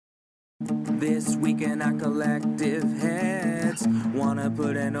This week in our collective heads, wanna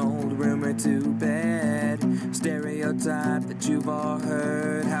put an old rumor to bed. Stereotype that you've all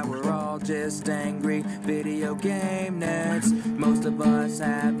heard, how we're all just angry video game nerds. Most of us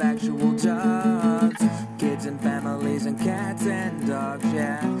have actual jobs, kids and families and cats and dogs,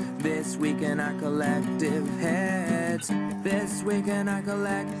 yeah. This week in our collective heads, this week in our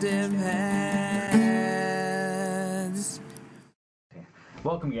collective heads.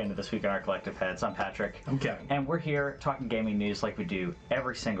 Welcome again to This Week in Our Collective Heads. I'm Patrick. I'm Kevin. And we're here talking gaming news like we do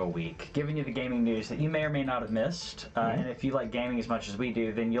every single week, giving you the gaming news that you may or may not have missed. And if you like gaming as much as we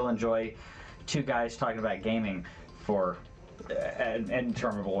do, then you'll enjoy two guys talking about gaming for an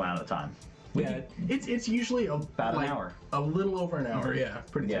interminable amount of time. Yeah, it's usually about an hour. A little over an hour, yeah,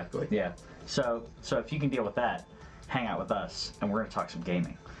 pretty typically. Yeah. So if you can deal with that, hang out with us, and we're going to talk some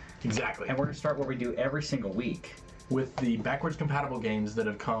gaming. Exactly. And we're going to start what we do every single week, with the backwards compatible games that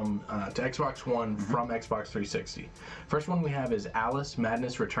have come to Xbox One from Xbox 360. First one we have is Alice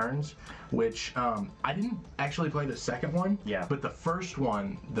Madness Returns, which I didn't actually play the second one. Yeah. But the first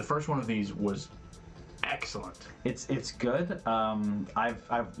one of these was excellent. It's good.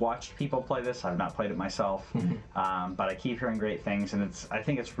 I've watched people play this. I've not played it myself, but I keep hearing great things, and I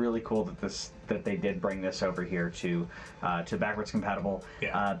think it's really cool that they did bring this over here to backwards compatible,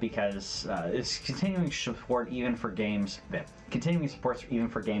 because it's continuing support even for games that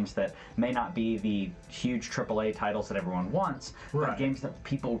may not be the huge AAA titles that everyone wants, but games that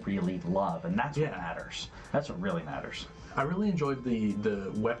people really love, and that's what matters. That's what really matters. I really enjoyed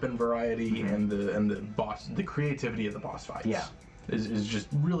the weapon variety and the creativity of the boss fights. Yeah, is just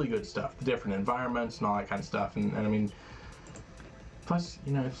really good stuff. The different environments and all that kind of stuff, and I mean, plus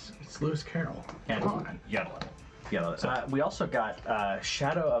it's Lewis Carroll. And come on, yeah. We also got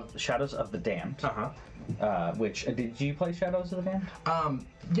Shadows of the Damned. Which did you play Shadows of the Damned?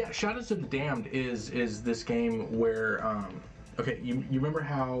 Yeah, Shadows of the Damned is this game where okay, you remember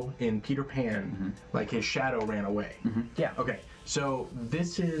how in Peter Pan, like his shadow ran away? Yeah. Okay, so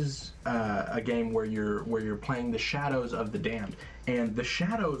this is a game where you're playing the shadows of the damned, and the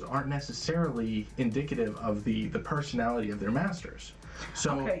shadows aren't necessarily indicative of the personality of their masters.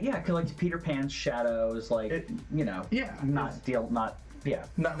 So okay, yeah, because like Peter Pan's shadow is like not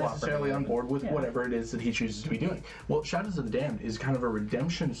necessarily on board with whatever it is that he chooses to be doing. Well, Shadows of the Damned is kind of a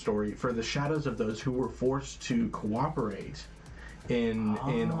redemption story for the shadows of those who were forced to cooperate in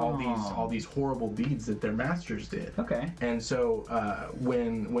all these horrible deeds that their masters did. Okay. And so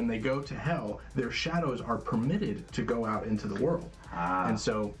when they go to hell, their shadows are permitted to go out into the world. And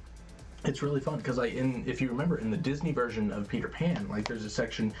so it's really fun because if you remember in the Disney version of Peter Pan, like there's a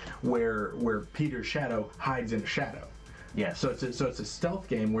section where Peter's shadow hides in a shadow. Yes. So it's a stealth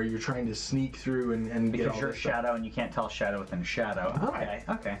game where you're trying to sneak through and because get all you're a this stuff. shadow and you can't tell shadow within a shadow. Right.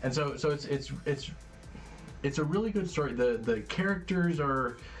 Okay. And so it's a really good story. The characters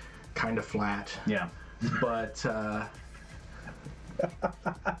are kind of flat. Yeah. But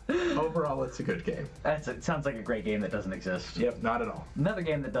overall, it's a good game. It sounds like a great game that doesn't exist. Yep, not at all. Another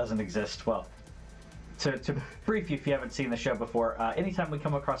game that doesn't exist. Well, to brief you if you haven't seen the show before, anytime we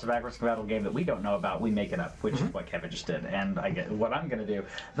come across a backwards compatible game that we don't know about, we make it up, which is what Kevin just did, and I get what I'm going to do.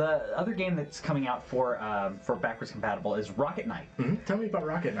 The other game that's coming out for backwards compatible is Rocket Knight. Tell me about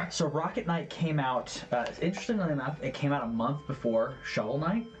Rocket Knight. So Rocket Knight came out, interestingly enough, it came out a month before Shovel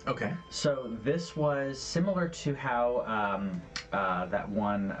Knight. Okay. So this was similar to how that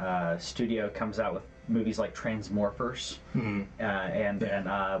one studio comes out with movies like Transmorphers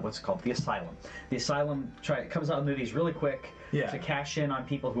and what's it called? The Asylum. The Asylum comes out with movies really quick to cash in on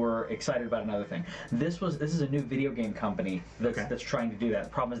people who are excited about another thing. This is a new video game company that's trying to do that. The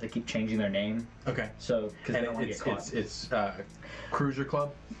problem is they keep changing their name. Okay. So because they don't want to get caught. It's Cruiser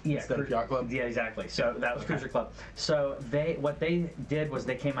Club instead of Yacht Club. Yeah, exactly. So that was Cruiser Club. So what they did was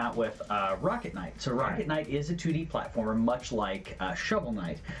they came out with Rocket Knight. So Rocket Knight is a 2D platformer, much like Shovel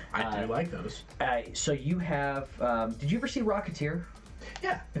Knight. I do like those. So you have. Did you ever see Rocketeer?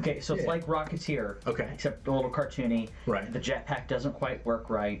 Yeah. Okay, so it's like Rocketeer. Okay. Except a little cartoony. Right. The jetpack doesn't quite work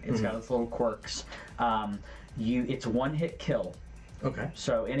right. It's got its little quirks. It's one-hit kill. Okay.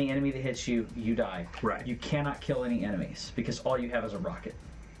 So any enemy that hits you, you die. Right. You cannot kill any enemies because all you have is a rocket.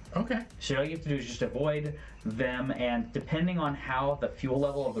 Okay. So all you have to do is just avoid them, and depending on how the fuel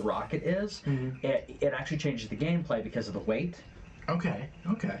level of the rocket is, it actually changes the gameplay because of the weight. Okay.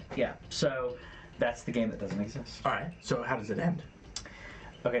 Okay. Yeah. So that's the game that doesn't exist. All right. So how does it end?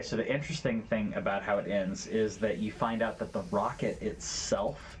 Okay, so the interesting thing about how it ends is that you find out that the rocket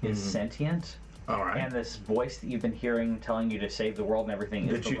itself is sentient. All right. And this voice that you've been hearing telling you to save the world and everything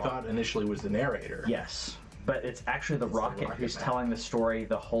is that you thought initially was the narrator. Yes. But it's actually the rocket who's telling the story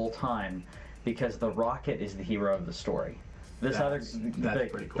the whole time. because the rocket is the hero of the story. This that's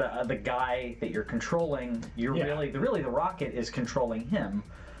pretty cool. The guy that you're controlling, really the rocket is controlling him.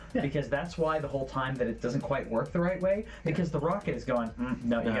 Yeah. Because that's why the whole time that it doesn't quite work the right way, because the rocket is going,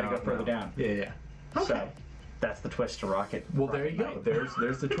 no, you gotta go further down. Yeah. Okay. So that's the twist to Rocket. Well, there you go.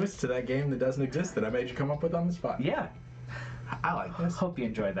 There's the twist to that game that doesn't exist that I made you come up with on the spot. Yeah. I like this. Hope you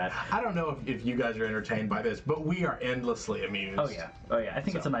enjoyed that. I don't know if you guys are entertained by this, but we are endlessly amused. Oh yeah. I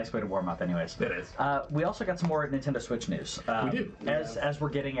think it's a nice way to warm up anyways. It is. We also got some more Nintendo Switch news. We do. As we're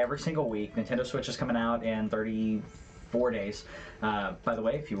getting every single week, Nintendo Switch is coming out in 34 days. By the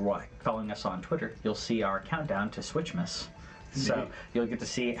way, if you're following us on Twitter, you'll see our countdown to Switchmas. So you'll get to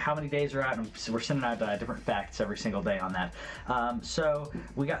see how many days are out, and we're sending out different facts every single day on that. So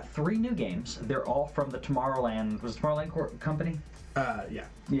we got 3 new games. They're all from the Tomorrowland. Was it Tomorrowland Company? Yeah.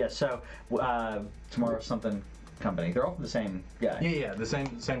 Yeah. So Tomorrow something company. They're all from the same guy. Yeah. The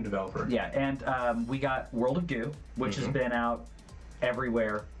same developer. Yeah, and we got World of Goo, which has been out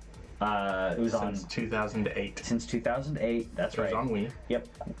everywhere. It was since 2008. Since 2008. That's right. It was on Wii. Yep.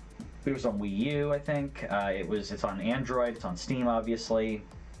 It was on Wii U, I think. It's on Android. It's on Steam, obviously.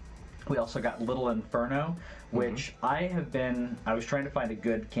 We also got Little Inferno, which I was trying to find a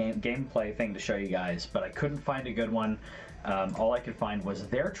good gameplay thing to show you guys, but I couldn't find a good one. All I could find was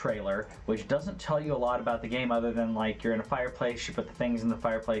their trailer, which doesn't tell you a lot about the game other than like you're in a fireplace, you put the things in the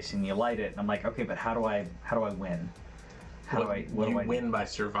fireplace and you light it. And I'm like, okay, but how do I win? What do I win by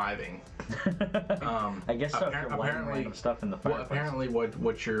surviving. I guess so. If you're lighting random stuff in the fireplace. Well, apparently,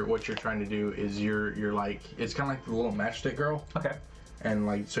 what you're trying to do is you're like, it's kind of like the little matchstick girl. Okay. And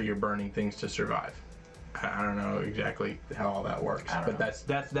like, so you're burning things to survive. I don't know exactly how all that works, but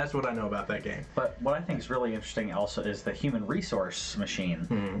that's what I know about that game. But what I think is really interesting also is the Human Resource Machine,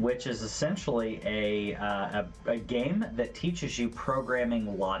 which is essentially a game that teaches you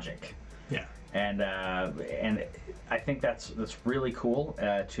programming logic. Yeah. And I think that's really cool.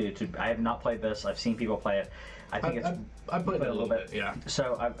 I have not played this. I've seen people play it. I think I played it a little bit. Yeah.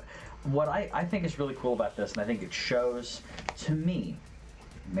 So what I think is really cool about this, and I think it shows to me,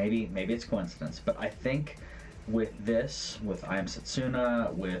 maybe it's coincidence, but I think with this, with I Am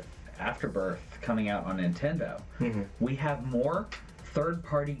Setsuna, with Afterbirth coming out on Nintendo, we have more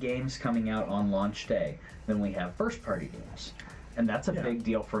third-party games coming out on launch day than we have first-party games. And that's a big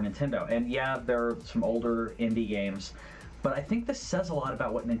deal for Nintendo. And yeah, there are some older indie games, but I think this says a lot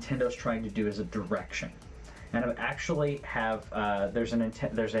about what Nintendo's trying to do as a direction. And I actually have there's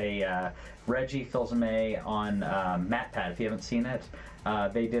a Reggie Fils-Aimé on MatPat. If you haven't seen it,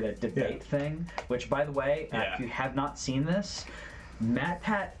 they did a debate thing. Which, by the way, if you have not seen this,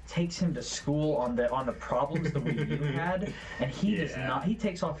 MatPat takes him to school on the problems the Wii U had, and he does not. He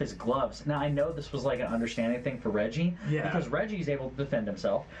takes off his gloves. Now I know this was like an understanding thing for Reggie, because Reggie's able to defend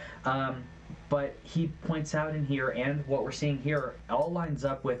himself. But he points out in here, and what we're seeing here all lines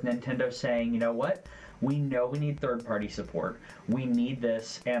up with Nintendo saying, you know what? We know we need third-party support. We need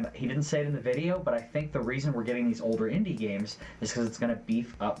this, and he didn't say it in the video, but I think the reason we're getting these older indie games is because it's going to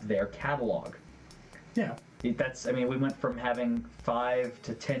beef up their catalog. Yeah. We went from having 5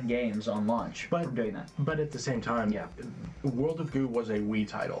 to 10 games on launch from doing that. But at the same time, World of Goo was a Wii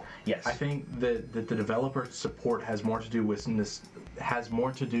title. Yes. I think that the developer support has more to do with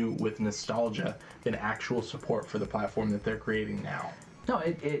nostalgia than actual support for the platform that they're creating now. No,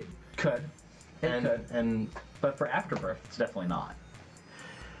 it could. But for Afterbirth, it's definitely not.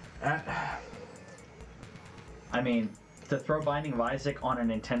 To throw Binding of Isaac on a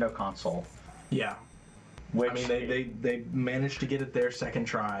Nintendo console. Yeah. Which, they managed to get it their second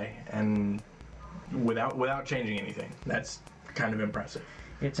try, and without changing anything. That's kind of impressive.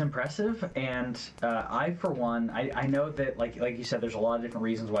 It's impressive, and I, for one, I know that, like you said, there's a lot of different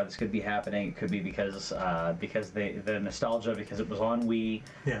reasons why this could be happening. It could be because the nostalgia, because it was on Wii.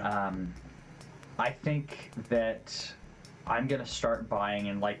 Yeah. I think that I'm going to start buying,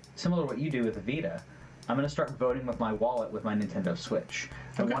 and like similar to what you do with the Vita, I'm going to start voting with my wallet with my Nintendo Switch.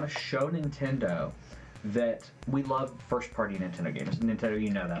 Okay. I want to show Nintendo that we love first-party Nintendo games. Nintendo, you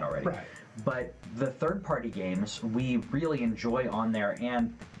know that already. Right. But the third-party games we really enjoy on there,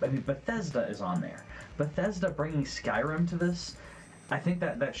 and Bethesda is on there. Bethesda bringing Skyrim to this, I think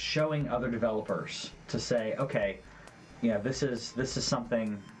that's showing other developers to say, okay, this is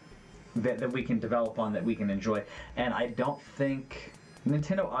something that we can develop on, that we can enjoy. And I don't think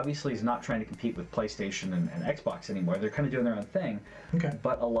Nintendo obviously is not trying to compete with PlayStation and Xbox anymore. They're kind of doing their own thing. Okay.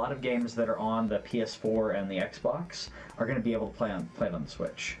 But a lot of games that are on the PS4 and the Xbox are going to be able to play on the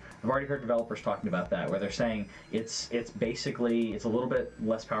Switch. I've already heard developers talking about that, where they're saying it's basically a little bit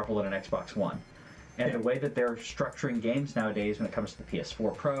less powerful than an Xbox One. And the way that they're structuring games nowadays, when it comes to the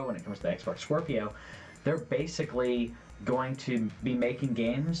PS4 Pro, when it comes to the Xbox Scorpio, they're basically going to be making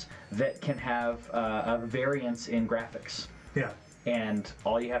games that can have a variance in graphics. Yeah. And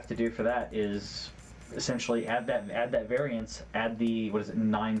all you have to do for that is essentially add that variance, add the,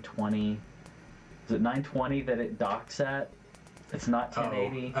 920? Is it 920 that it docks at? It's not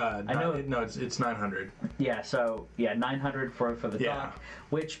 1080. I know. No, it's 900. Yeah. So 900 for the dock,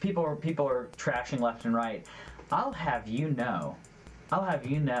 which people are trashing left and right. I'll have you know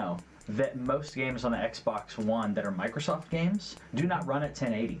that most games on the Xbox One that are Microsoft games do not run at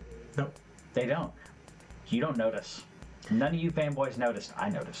 1080. Nope. They don't. You don't notice. None of you fanboys noticed. I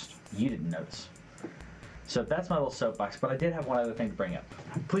noticed. You didn't notice. So that's my little soapbox, but I did have one other thing to bring up.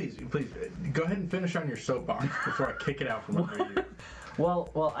 Please, go ahead and finish on your soapbox before I kick it out from under you.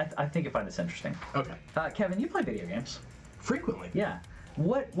 Well, I think you find this interesting. Okay. Kevin, you play video games frequently. Yeah.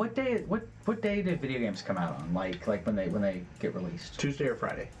 What day do video games come out on? Like when they get released? Tuesday or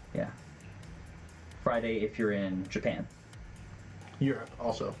Friday. Yeah. Friday if you're in Japan. Europe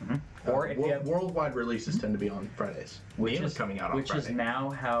also. Mm-hmm. Or if you have worldwide releases tend to be on Fridays. Which is coming out on Friday. Which is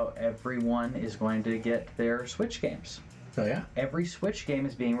now how everyone is going to get their Switch games. Oh yeah. Every Switch game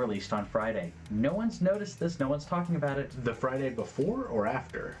is being released on Friday. No one's noticed this. No one's talking about it. The Friday before or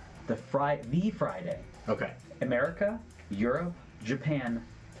after? The Friday. Okay. America, Europe, Japan,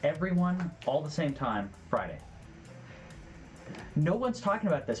 everyone, all the same time, Friday. No one's talking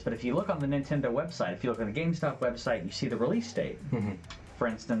about this, but if you look on the Nintendo website, if you look on the GameStop website, you see the release date. Mm-hmm. For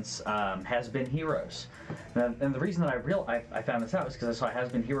instance, Has Been Heroes. And the reason that I found this out is because I saw Has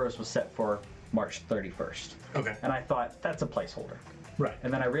Been Heroes was set for March 31st. Okay. And I thought, that's a placeholder. Right.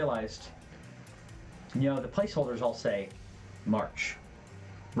 And then I realized, the placeholders all say March.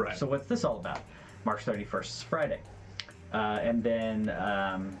 Right. So what's this all about? March 31st is Friday. And then,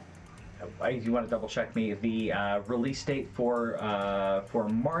 you want to double check me, the release date for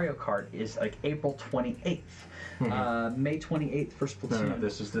Mario Kart is like April 28th. Mm-hmm. May 28th for Splatoon. No,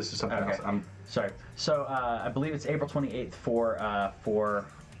 this is something else. I'm sorry. So I believe it's April 28th for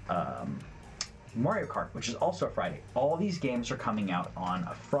Mario Kart, which is also a Friday. All these games are coming out on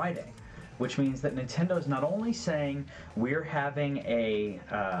a Friday, which means that Nintendo is not only saying we're having a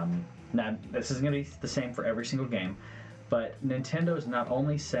now this is going to be the same for every single game, but Nintendo is not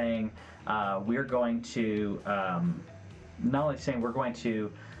only saying we're going to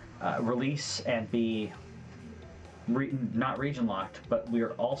release and be not region locked, but we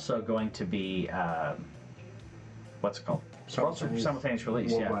are also going to be what's it called? Simultaneous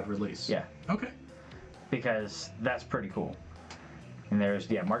release. Worldwide release. Yeah. Okay. Because that's pretty cool. And there's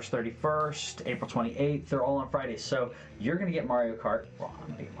March 31st, April 28th. They're all on Fridays. So you're gonna get Mario Kart. Well,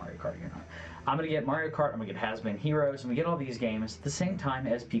 I'm gonna get Mario Kart. You're not. I'm gonna get Mario Kart. I'm gonna get Has Been Heroes, and we get all these games at the same time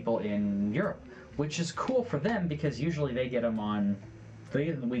as people in Europe, which is cool for them because usually they get them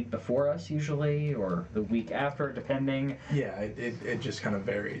the week before us usually, or the week after, depending. Yeah, it just kind of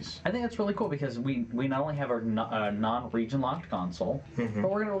varies. I think that's really cool because we not only have our non-region locked console, mm-hmm. but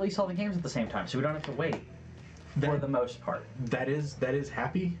we're gonna release all the games at the same time, so we don't have to wait. For the most part. That is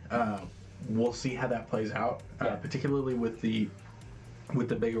happy. We'll see how that plays out, particularly with the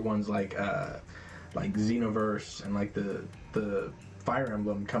bigger ones like Xenoverse and like the Fire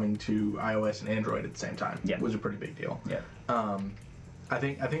Emblem coming to iOS and Android at the same time. Yeah. Was a pretty big deal. Yeah. I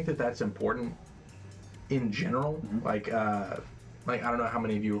think that's important in general. Mm-hmm. Like I don't know how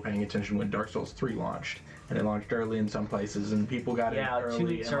many of you were paying attention when Dark Souls 3 launched. And it launched early in some places, and people got it early. 2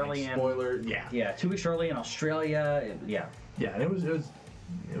 weeks early. Spoiler. Yeah, 2 weeks early in Australia. Yeah, and it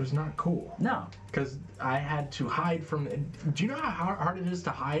was not cool. No, because I had to hide from. Do you know how hard it is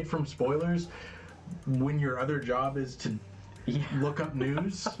to hide from spoilers when your other job is to look up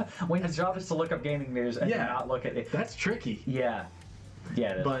news? When your job is to look up gaming news and not look at it. That's tricky. Yeah,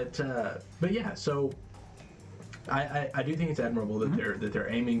 it is. But yeah, so I do think it's admirable that mm-hmm. they're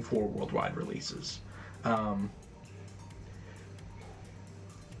aiming for worldwide releases.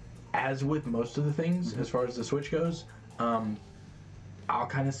 As with most of the things, mm-hmm. as far as the Switch goes, I'll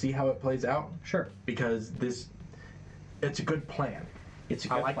kind of see how it plays out. Sure. Because it's a good plan. It's a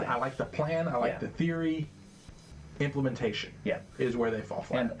good plan. I like the plan. I like the theory. Implementation is where they fall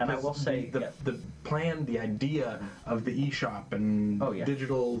flat. And I will say the plan, the idea of the eShop and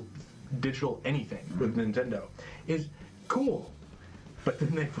digital anything mm-hmm. with Nintendo is cool. But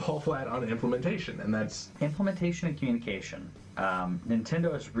then they fall flat on implementation, and that's implementation and communication.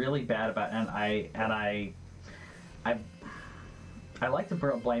 Nintendo is really bad about, and I like to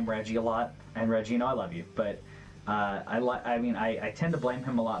blame Reggie a lot, and Reggie, I love you, but I tend to blame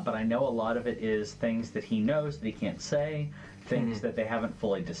him a lot, but I know a lot of it is things that he knows that he can't say, things that they haven't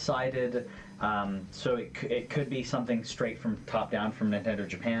fully decided. So it could be something straight from top down from Nintendo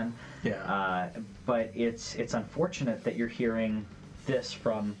Japan. Yeah. But it's unfortunate that you're hearing this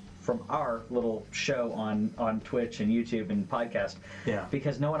from our little show on Twitch and YouTube and podcast. Yeah.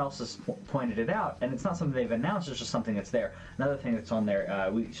 Because no one else has pointed it out, and it's not something they've announced. It's just something that's there. Another thing that's on there.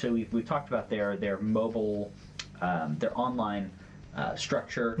 We've talked about their mobile, their online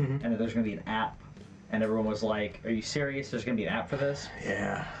structure, and that there's going to be an app. And everyone was like, "Are you serious? There's going to be an app for this?"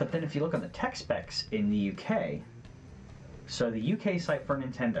 Yeah. But then if you look on the tech specs in the UK, so the UK site for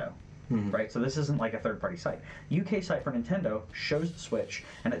Nintendo, right? So this isn't like a third-party site. UK site for Nintendo shows the Switch,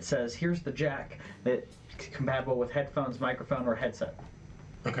 and it says, "Here's the jack that's compatible with headphones, microphone, or headset."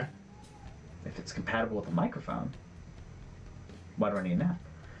 Okay. If it's compatible with a microphone, why do I need an app?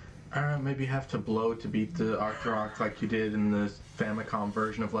 I don't know, maybe you have to blow to beat the Arthrox like you did in the Famicom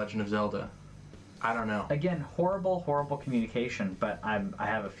version of Legend of Zelda. I don't know. Again, horrible communication, but I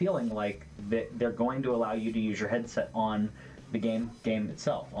have a feeling like that they're going to allow you to use your headset on the game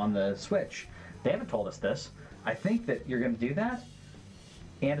itself, on the Switch. They haven't told us this. I think that you're going to do that,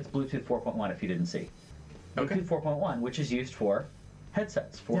 and it's Bluetooth 4.1 if you didn't see. Okay. Bluetooth 4.1, which is used for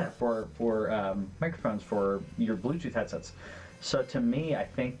headsets, for microphones, for your Bluetooth headsets. So to me, I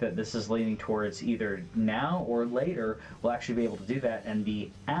think that this is leaning towards either now or later we'll actually be able to do that, and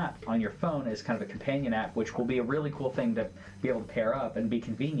the app on your phone is kind of a companion app, which will be a really cool thing to be able to pair up and be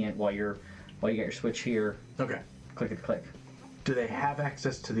convenient while you get your Switch here. Okay. Click. Do they have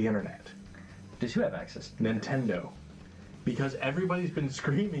access to the internet? Does who have access? Nintendo. Because everybody's been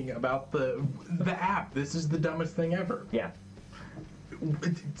screaming about the app. This is the dumbest thing ever. Yeah.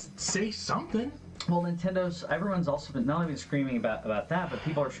 Say something. Well, everyone's also been not only been screaming about that, but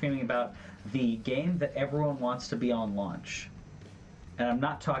people are screaming about the game that everyone wants to be on launch. And I'm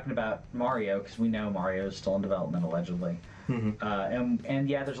not talking about Mario, because we know Mario is still in development, allegedly. And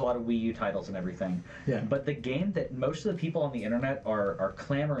yeah, there's a lot of Wii U titles and everything. Yeah. But the game that most of the people on the internet are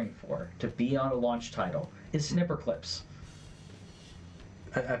clamoring for to be on a launch title is Snipper Clips.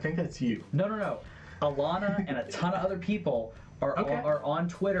 I think that's you. No. Alana and a ton of other people are on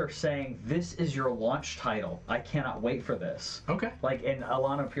Twitter saying, "This is your launch title. I cannot wait for this." Okay. Like, and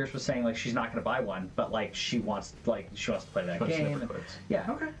Alana Pierce was saying, like, she's not going to buy one, but like she wants to play that game. Yeah.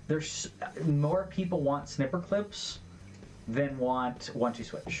 Okay. There's more people want Snipper Clips than want 1-2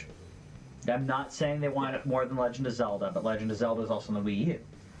 Switch. I'm not saying they want it more than Legend of Zelda, but Legend of Zelda is also on the Wii U.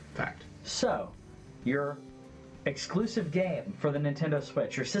 Fact. So, your exclusive game for the Nintendo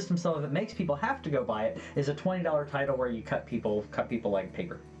Switch, your system seller that makes people have to go buy it, is a $20 title where you cut people like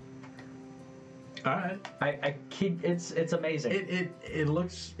paper. All right. I kid. It's amazing. It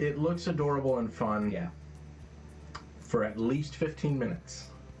looks adorable and fun. Yeah. For at least 15 minutes.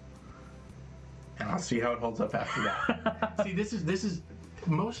 And I'll see how it holds up after that. See, this is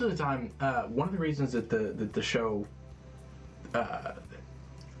most of the time one of the reasons that the show,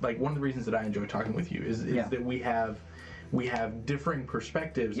 like one of the reasons that I enjoy talking with you is that we have differing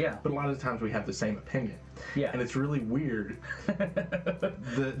perspectives. Yeah. But a lot of the times we have the same opinion. Yeah. And it's really weird. Well,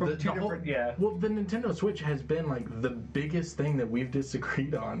 the Nintendo Switch has been like the biggest thing that we've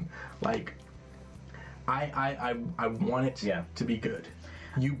disagreed on. Like, I want it to be good.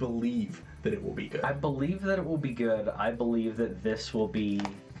 You believe that it will be good. I believe that it will be good. I believe that it won't be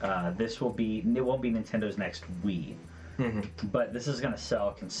Nintendo's next Wii. But this is going to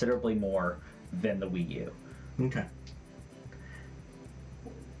sell considerably more than the Wii U. Okay.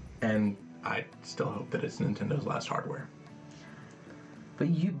 And I still hope that it's Nintendo's last hardware.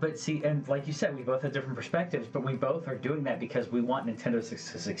 But see, and like you said, we both have different perspectives, but we both are doing that because we want Nintendo to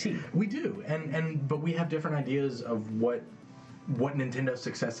succeed. We do, but we have different ideas of what Nintendo's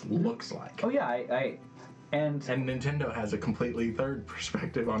success looks like. Oh yeah, and Nintendo has a completely third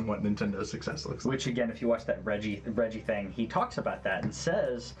perspective on what Nintendo's success looks like. Which again, if you watch that Reggie thing, he talks about that and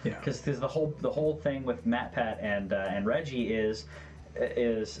says, because the whole thing with MatPat and Reggie is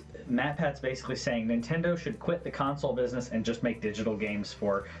MatPat's basically saying Nintendo should quit the console business and just make digital games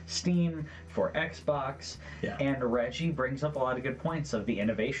for Steam, for Xbox. Yeah. And Reggie brings up a lot of good points of the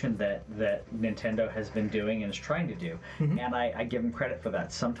innovation that Nintendo has been doing and is trying to do. And I give them credit for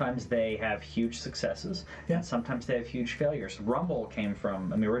that. Sometimes they have huge successes, and sometimes they have huge failures. Rumble came from,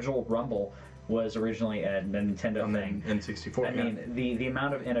 the original Rumble was originally a Nintendo thing. N64. I mean, the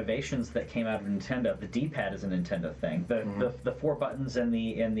amount of innovations that came out of Nintendo. The D-pad is a Nintendo thing. The 4 buttons in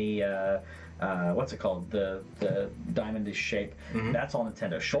the what's it called? The diamond-ish shape. That's all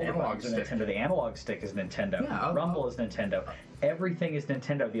Nintendo. Shoulder buttons are Nintendo. The analog stick is Nintendo. Rumble is Nintendo. Everything is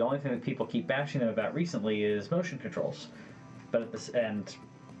Nintendo. The only thing that people keep bashing them about recently is motion controls. But at this end,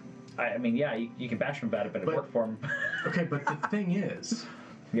 I mean, yeah, you can bash him about it, but it worked for him. Okay, but the thing is,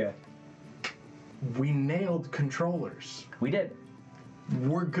 yeah, we nailed controllers. We did.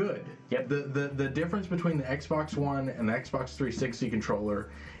 We're good. Yep. The difference between the Xbox One and the Xbox 360 controller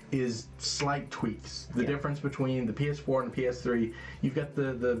is slight tweaks. The difference between the PS4 and the PS3, you've got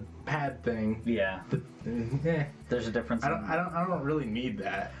the pad thing. Yeah. There's a difference. I don't really need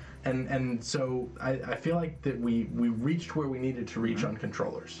that. And so I feel like that we reached where we needed to reach on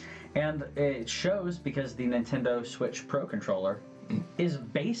controllers. And it shows because the Nintendo Switch Pro controller is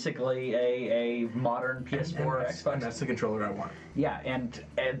basically a modern PS4 or Xbox. And that's the controller I want. Yeah, and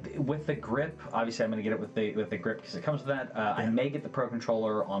with the grip, obviously I'm going to get it with the grip because it comes with that. I may get the Pro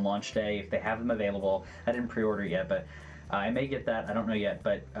controller on launch day if they have them available. I didn't pre-order yet, but I may get that. I don't know yet,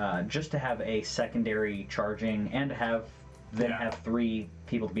 but just to have a secondary charging and to have have 3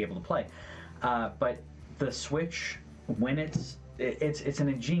 people to be able to play. But the Switch, when it's an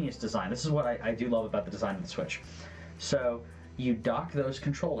ingenious design. This is what I do love about the design of the Switch. So you dock those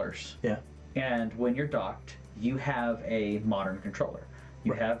controllers. Yeah. And when you're docked, you have a modern controller.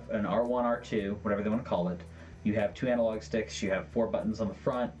 You have an R1, R2, whatever they want to call it. You have 2 analog sticks. You have 4 buttons on the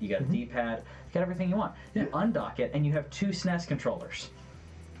front. You got a D-pad. You got everything you want. You undock it, and you have 2 SNES controllers.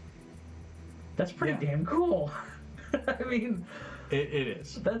 That's pretty damn cool. I mean, it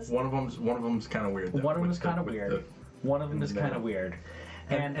is. That's one of them's kind of weird. One of them is kind of weird. One of them is kind of weird.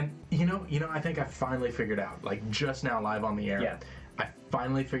 And you know, I think I finally figured out, like just now live on the air. Yeah. I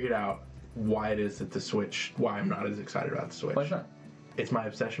finally figured out why it is that the Switch. Why I'm not as excited about the Switch. Why's that? It's my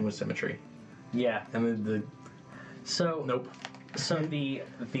obsession with symmetry. Yeah. And So. Nope. So the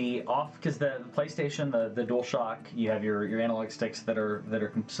off because the PlayStation, the DualShock, you have your analog sticks that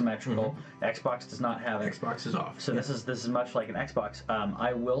are symmetrical. Xbox does not have it. Xbox is off. So this is much like an Xbox.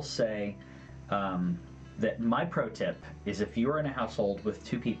 I will say that my pro tip is if you are in a household with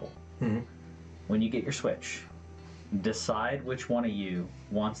 2 people, when you get your Switch, decide which one of you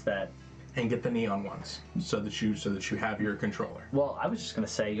wants that. And get the neon ones so that you have your controller. Well, I was just going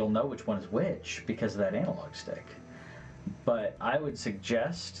to say you'll know which one is which because of that analog stick. But I would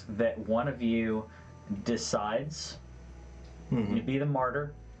suggest that one of you decides to be the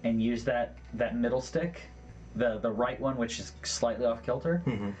martyr and use that middle stick, the right one, which is slightly off kilter.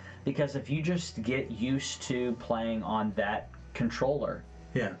 Because if you just get used to playing on that controller,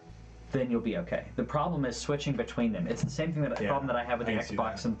 then you'll be okay. The problem is switching between them. It's the same thing problem that I have with the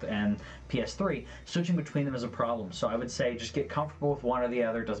Xbox and PS3. Switching between them is a problem. So I would say just get comfortable with one or the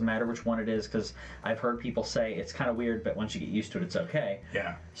other. Doesn't matter which one it is because I've heard people say it's kind of weird, but once you get used to it, it's okay.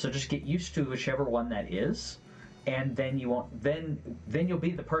 Yeah. So just get used to whichever one that is. And then you won't. Then you'll be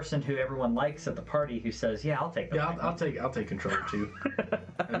the person who everyone likes at the party who says, "Yeah, I'll take that." Yeah, I'll take controller too.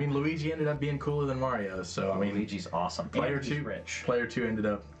 I mean, Luigi ended up being cooler than Mario, so I mean, Luigi's awesome. Player and he's rich. Player 2 ended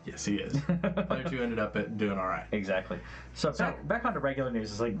up. Yes, he is. Player 2 ended up doing all right. Exactly. So back onto regular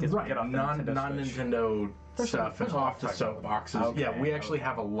news. It's like get off the non-Nintendo stuff and off the soapboxes. Okay, yeah, we actually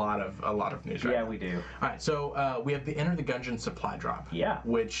have a lot of news right now. Yeah, we do. All right, so we have the Enter the Gungeon supply drop. Yeah.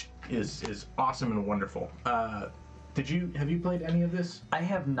 Which is awesome and wonderful. Have you played any of this? I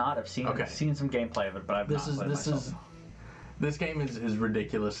have not. I've seen some gameplay of it, but I've not played myself. This game is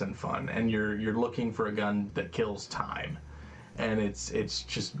ridiculous and fun, and you're looking for a gun that kills time, and it's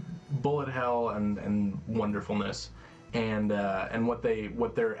just bullet hell and wonderfulness, and what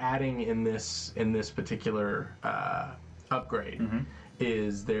they're adding in this particular upgrade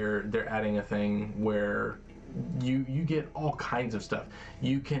is they're adding a thing where you get all kinds of stuff.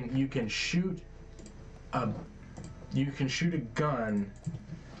 You can shoot a gun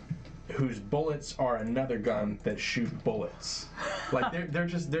whose bullets are another gun that shoot bullets. Like they're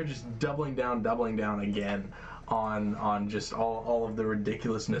just doubling down again on just all of the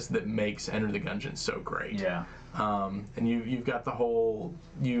ridiculousness that makes Enter the Gungeon so great. Yeah. And you've got the whole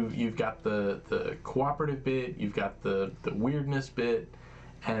you've got the cooperative bit, you've got the weirdness bit,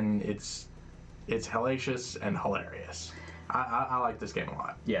 and it's hellacious and hilarious. I like this game a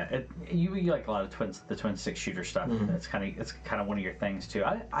lot. Yeah, you like a lot of the twin stick shooter stuff. It's kind of one of your things too.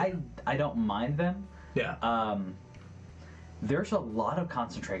 I don't mind them. Yeah. There's a lot of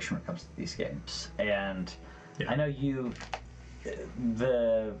concentration when it comes to these games, and I know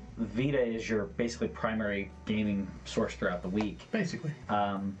the Vita is your basically primary gaming source throughout the week. Basically.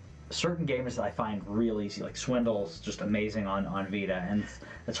 Certain games that I find real easy, like Swindle's just amazing on Vita, and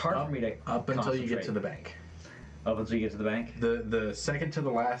it's hard for me to until you get to the bank. Up until you get to the bank? The second to the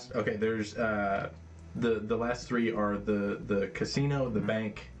last. Okay, there's the last 3 are the casino, the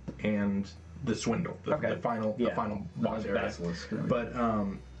bank, and the swindle. The final boss area. But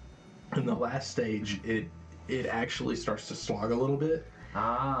in the last stage, it actually starts to slog a little bit,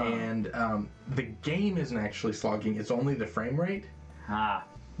 And the game isn't actually slogging; it's only the frame rate.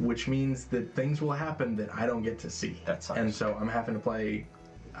 Which means that things will happen that I don't get to see. That sucks. And so I'm having to play.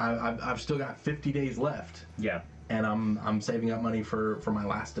 I've still got 50 days left. Yeah. And I'm saving up money for my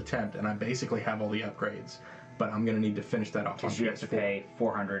last attempt, and I basically have all the upgrades, but I'm gonna need to finish that off. Because you have to pay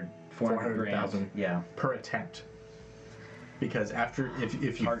 400,000. Yeah. Per attempt. Because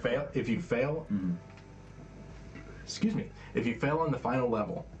if you fail, excuse me, if you fail on the final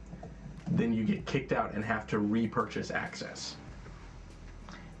level, then you get kicked out and have to repurchase access.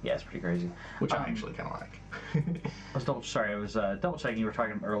 Yeah, it's pretty crazy. Which I actually kind of like. I was double checking. You were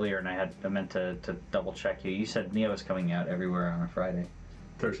talking earlier, and I meant to double check you. You said Neo is coming out everywhere on a Friday.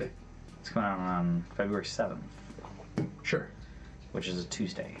 Thursday. It's coming out on February 7th. Sure. Which is a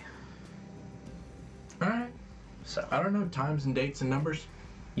Tuesday. All right. So I don't know times and dates and numbers.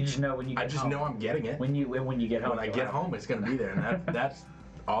 You just know when you get home. I just know I'm getting it. When you get home. When I get home, it's going to be there, and that's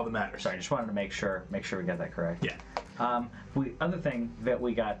all that matters. Sorry, I just wanted to make sure we got that correct. Yeah. Other thing that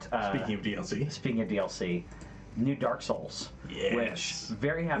we got. Speaking of DLC, new Dark Souls. Yes. Which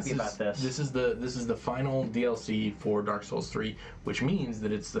very happy about this. This is the final DLC for Dark Souls 3, which means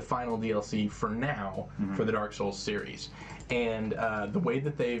that it's the final DLC for now for the Dark Souls series. And the way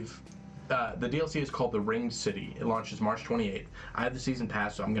that they've the DLC is called The Ringed City. It launches March 28th. I have the season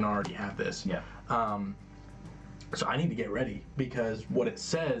pass, so I'm gonna already have this. Yeah. So I need to get ready, because what it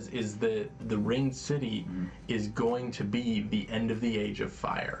says is that the Ringed City is going to be the end of the Age of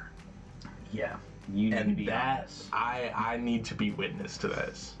Fire. Yeah. You need to be I need to be witness to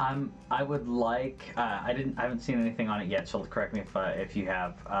this. I would like. I haven't seen anything on it yet, so correct me if you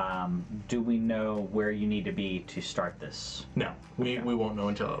have. Do we know where you need to be to start this? No, we won't know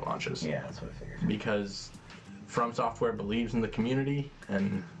until it launches. Yeah, that's what I figured. Because From Software believes in the community,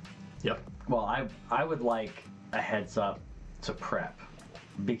 and yep. Well, I would like a heads up to prep,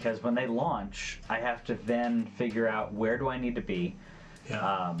 because when they launch, I have to then figure out where do I need to be.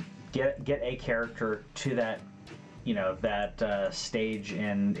 Yeah. Get a character to that, that stage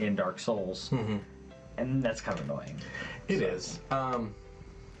in Dark Souls, and that's kind of annoying. It is.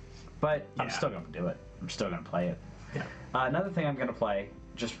 But I'm still gonna do it. I'm still gonna play it. Yeah. Another thing I'm gonna play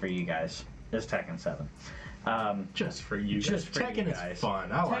just for you guys is Tekken 7. Just for you guys. Just for Tekken you guys. is fun.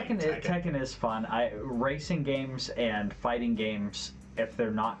 I like Tekken. Tekken is fun. Racing games and fighting games, if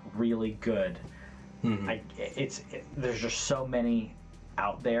they're not really good, there's just so many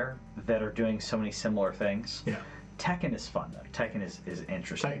out there that are doing so many similar things. Yeah. Tekken is fun though. Tekken is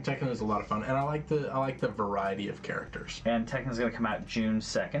interesting. Tekken is a lot of fun, and I like the variety of characters. And Tekken's going to come out June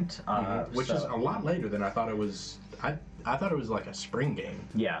 2nd, which is a lot later than I thought it was. I thought it was like a spring game.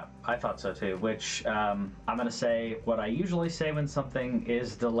 Yeah, I thought so too. Which I'm going to say what I usually say when something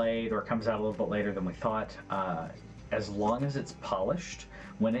is delayed or comes out a little bit later than we thought. As long as it's polished,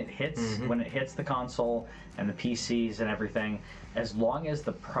 when it hits the console and the PCs and everything, as long as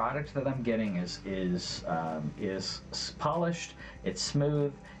the product that I'm getting is polished, it's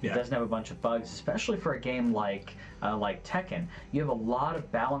smooth, it doesn't have a bunch of bugs, especially for a game like Tekken. You have a lot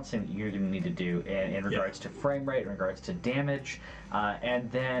of balancing that you're going to need to do in regards to frame rate, in regards to damage, and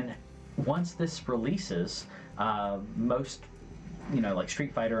then once this releases, most like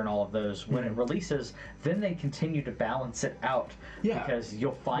Street Fighter and all of those, when it releases, then they continue to balance it out. Yeah. Because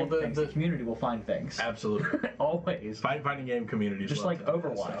you'll find things. The community will find things. Absolutely. Always. Fighting game communities. Just like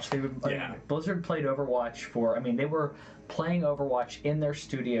Overwatch. They would, Blizzard played Overwatch for, they were playing Overwatch in their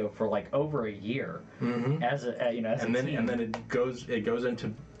studio for like over a year. As a team. And then it goes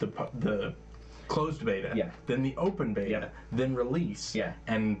into the closed beta. Then the open beta. Then release.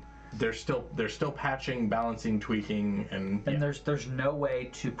 And they're still patching, balancing, tweaking, and there's no way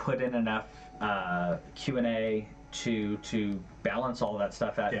to put in enough Q&A to balance all of that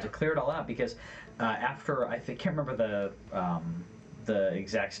stuff out, to clear it all out, because after can't remember the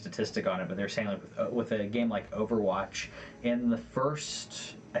exact statistic on it, but they're saying like with a game like Overwatch, in the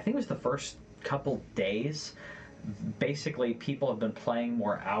first couple days, basically people have been playing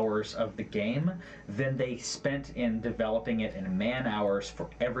more hours of the game than they spent in developing it in man hours for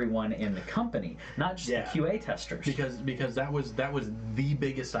everyone in the company, not just the QA testers. Because that was the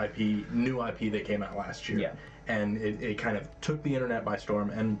biggest new IP that came out last year, and it kind of took the internet by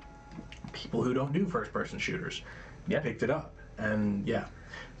storm, and people who don't do first-person shooters picked it up, and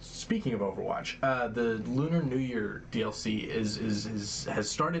Speaking of Overwatch, the Lunar New Year DLC has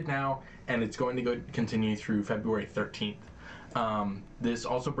started now, and it's going to continue through February 13th. This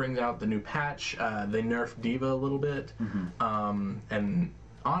also brings out the new patch. They nerfed D.Va a little bit, and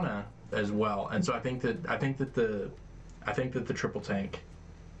Ana as well. And so I think that the triple tank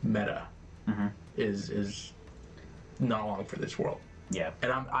meta is not long for this world. Yeah.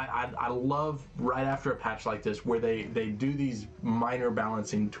 And I love right after a patch like this where they do these minor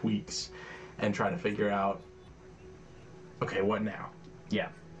balancing tweaks and try to figure out, okay, what now? Yeah.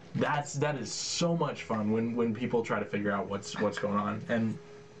 That is so much fun when people try to figure out what's going on. And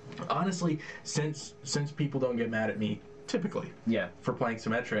honestly, since people don't get mad at me typically for playing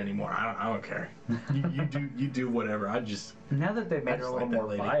Symmetra anymore, I don't care. You do whatever. I just now that they made her a little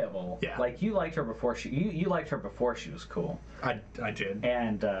more viable. Yeah. Like you liked her before you liked her before she was cool. I did.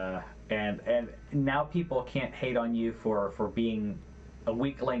 And now people can't hate on you for being a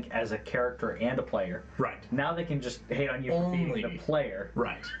weak link as a character and a player. Right. Now they can just hate on you for being the player.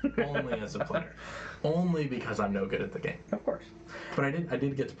 Right. Only as a player. Only because I'm no good at the game. Of course. But I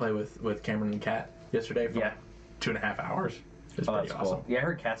did get to play with Cameron and Kat yesterday for 2.5 hours. It was pretty awesome. Cool. Yeah, I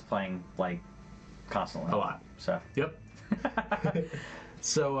heard Kat's playing like constantly. A lot. So. Yep.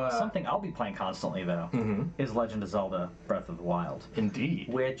 So something I'll be playing constantly though is Legend of Zelda: Breath of the Wild. Indeed.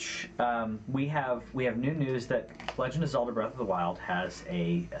 Which we have new news that Legend of Zelda: Breath of the Wild has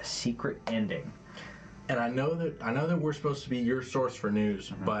a secret ending. And I know that we're supposed to be your source for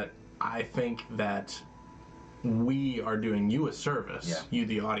news, but I think that we are doing you a service, you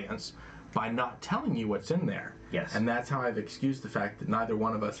the audience, by not telling you what's in there. Yes. And that's how I've excused the fact that neither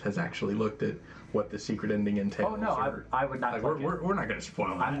one of us has actually looked at what the secret ending entails. Oh no, I would not. Like, we're not going to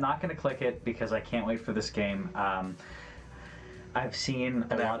spoil that. I'm not going to click it because I can't wait for this game. I've seen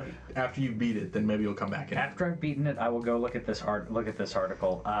a lot of. After you beat it, then maybe you'll come back in. After I've beaten it, I will go look at this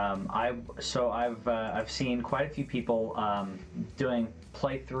article. I've seen quite a few people doing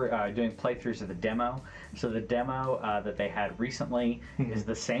playthroughs of the demo. So the demo that they had recently is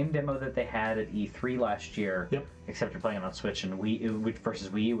the same demo that they had at E3 last year. Yep. Except you're playing it on Switch and Wii versus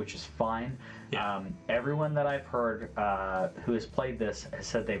Wii U, which is fine. Yeah. Everyone that I've heard who has played this has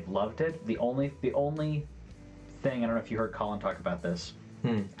said they've loved it. The only thing, I don't know if you heard Colin talk about this.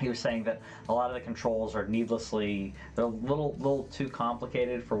 He was saying that a lot of the controls are they're a little too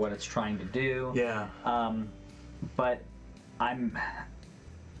complicated for what it's trying to do. Yeah. But I'm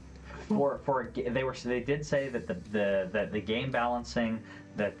they did say that the game balancing,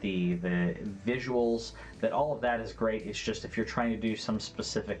 that the visuals, that all of that is great. It's just if you're trying to do some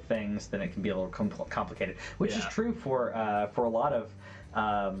specific things, then it can be a little complicated, which is true for a lot of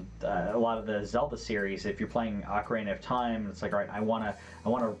the Zelda series. If you're playing Ocarina of Time, it's like, all right, I want to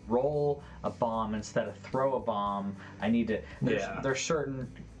roll a bomb instead of throw a bomb. I need to. There's certain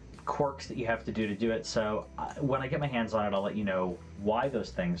quirks that you have to do it. So when I get my hands on it, I'll let you know why those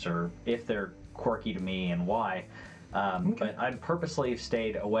things are, if they're quirky to me and why. But I purposely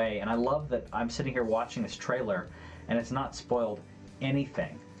stayed away, and I love that I'm sitting here watching this trailer, and it's not spoiled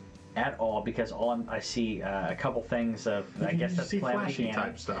anything at all, because I see a couple things of, I guess that's Calamity Ganon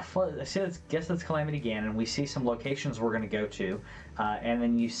type stuff. Well, I guess that's Calamity Ganon, and we see some locations we're going to go to, and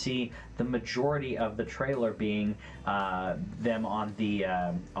then you see the majority of the trailer being them on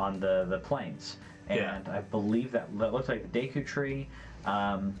the plains, and I believe that looks like the Deku Tree,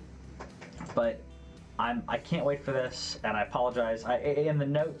 but I can't wait for this, and I apologize. In the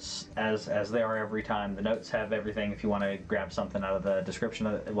notes, as they are every time, the notes have everything. If you want to grab something out of the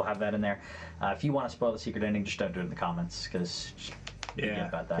description, we'll have that in there. If you want to spoil the secret ending, just don't do it in the comments, because forget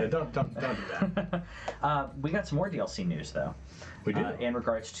about that. Yeah, don't do that. We got some more DLC news though. We do. In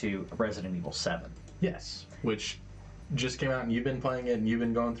regards to Resident Evil 7. Yes, which just came out, and you've been playing it, and you've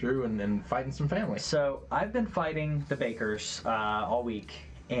been going through and fighting some family. So I've been fighting the Bakers all week,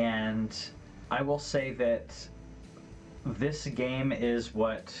 and I will say that this game is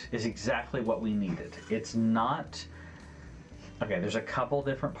exactly what we needed. It's not... Okay, there's a couple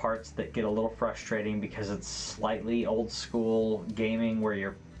different parts that get a little frustrating because it's slightly old school gaming where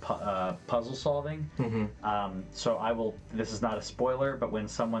you're puzzle solving. So this is not a spoiler, but when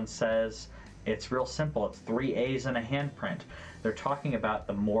someone says it's real simple, it's 3 A's and a handprint, they're talking about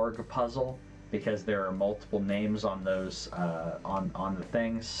the morgue puzzle, because there are multiple names on those on the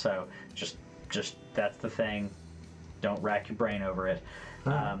things. So just that's the thing. Don't rack your brain over it.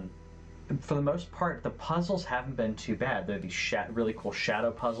 For the most part, the puzzles haven't been too bad. They're these really cool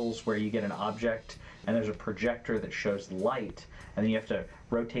shadow puzzles where you get an object and there's a projector that shows light, and then you have to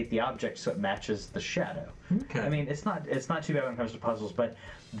rotate the object so it matches the shadow. Okay. I mean, it's not too bad when it comes to puzzles, but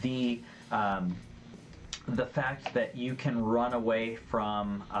the fact that you can run away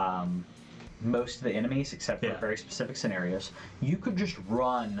from most of the enemies, except for very specific scenarios, you could just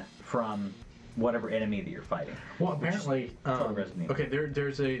run from whatever enemy that you're fighting. Well, apparently, okay,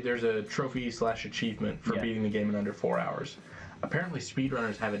 there's a trophy / achievement for beating the game in under 4 hours. apparently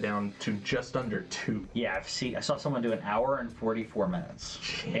speedrunners have it down to just under 2. Yeah, I saw someone do an hour and 44 minutes.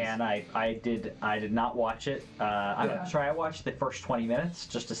 Jeez. And I did not watch it. I watched the first 20 minutes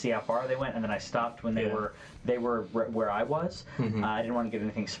just to see how far they went, and then I stopped when they were where I was. I didn't want to get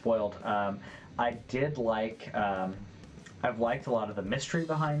anything spoiled. I did like. I've liked a lot of the mystery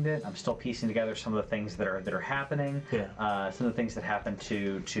behind it. I'm still piecing together some of the things that are happening. Yeah. Some of the things that happened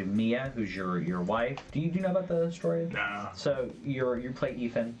to Mia, who's your wife. Do you know about the story? No. So you play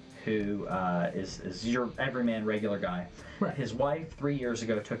Ethan, who is your everyman regular guy. Right. His wife 3 years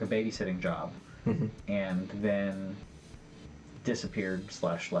ago took a babysitting job, and then disappeared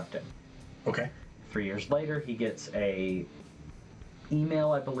 / left him. Okay. 3 years later, he gets a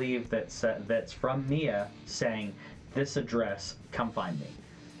email, I believe, that's from Mia saying, "This address, come find me."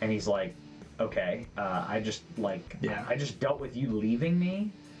 And he's like, "Okay, I just dealt with you leaving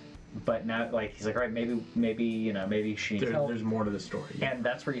me, but now he's like, all right, maybe she needs help." There's more to the story. Yeah. And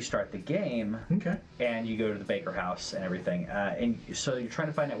that's where you start the game. Okay. And you go to the Baker house and everything, and so you're trying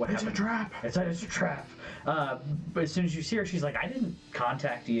to find out what happened. It's a trap. It's a trap. But as soon as you see her, she's like, "I didn't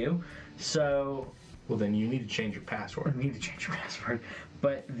contact you," so. Well, then you need to change your password. You need to change your password.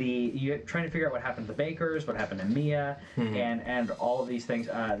 But you're trying to figure out what happened to the Bakers, what happened to Mia, and all of these things.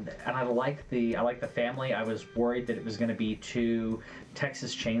 And I like the family. I was worried that it was going to be too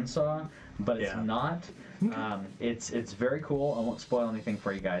Texas Chainsaw, but it's not. It's very cool. I won't spoil anything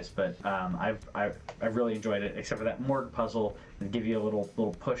for you guys, but I've really enjoyed it, except for that morgue puzzle that give you a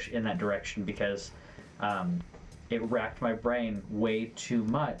little push in that direction, because it racked my brain way too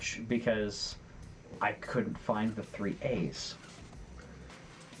much because I couldn't find the 3 A's.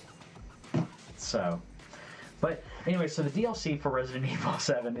 So, but anyway, so the DLC for Resident Evil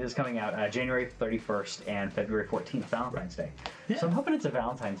 7 is coming out January 31st and February 14th, Valentine's Day. Yeah. So I'm hoping it's a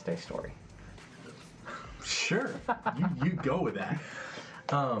Valentine's Day story. Sure, you go with that.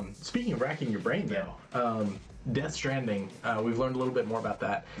 Speaking of racking your brain, though, Death Stranding, we've learned a little bit more about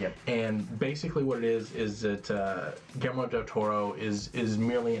that. Yep. And basically what it is that Guillermo del Toro is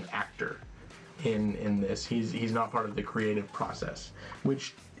merely an actor in this. He's not part of the creative process,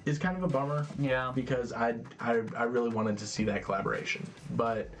 which is kind of a bummer. Yeah. Because I really wanted to see that collaboration,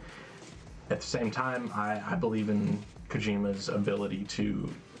 but at the same time, I believe in Kojima's ability to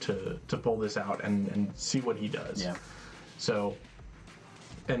pull this out and see what he does. Yeah. So,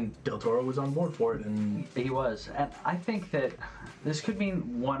 and Del Toro was on board for it, and he was. And I think that this could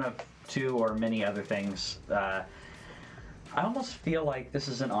mean one of two or many other things. I almost feel like this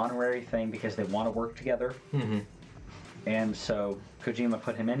is an honorary thing because they want to work together. Mm-hmm. And so Kojima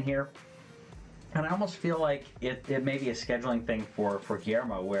put him in here. And I almost feel like it may be a scheduling thing for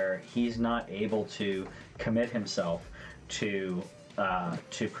Guillermo, where he's not able to commit himself to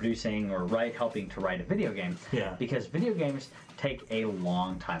producing or helping to write a video game. Yeah. Because video games take a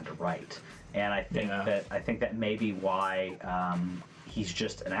long time to write. And I think that may be why he's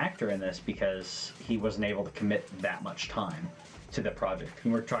just an actor in this, because he wasn't able to commit that much time to the project.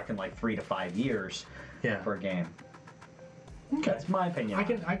 And we're talking like 3 to 5 years for a game. Okay. That's my opinion. I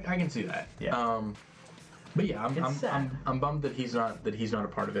can see that. Yeah. But yeah, I'm bummed that he's not a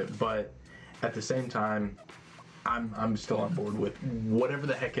part of it. But at the same time, I'm still on board with whatever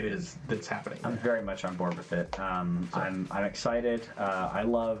the heck it is that's happening. I'm very much on board with it. I'm excited. I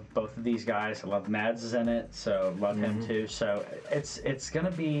love both of these guys. I love Mads is in it, so love him too. So it's gonna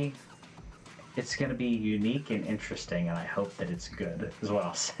be unique and interesting, and I hope that it's good, is what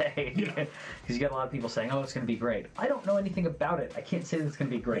I'll say. Because you got a lot of people saying, "Oh, it's going to be great." I don't know anything about it. I can't say that it's going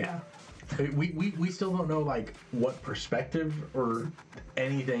to be great. Yeah. We still don't know like what perspective or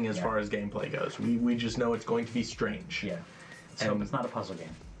anything as far as gameplay goes. We just know it's going to be strange. Yeah. Let's hope it's not a puzzle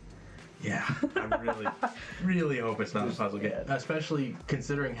game. Yeah, I really hope it's not a puzzle game, especially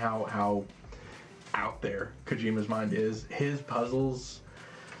considering how out there Kojima's mind is. His puzzles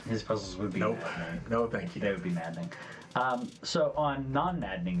would be maddening. No, thank you. They would be maddening. So on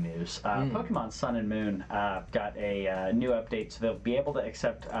non-maddening news, Pokemon Sun and Moon got a new update, so they'll be able to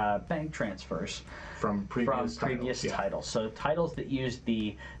accept bank transfers from previous titles. So titles that use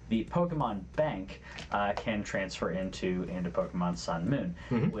the Pokemon Bank can transfer into Pokemon Sun and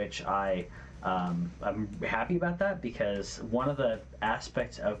Moon, which I'm happy about that, because one of the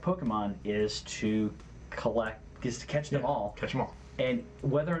aspects of Pokemon is to catch them all. Catch them all. And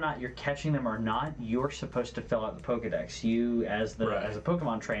whether or not you're catching them or not, you're supposed to fill out the Pokedex. You, as a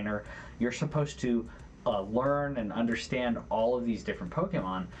Pokemon trainer, you're supposed to learn and understand all of these different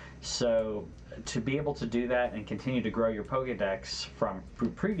Pokemon. So to be able to do that and continue to grow your Pokedex from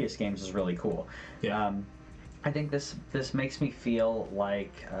previous games is really cool. Yeah. I think this makes me feel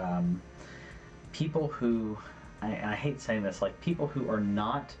like people who I hate saying this, like people who are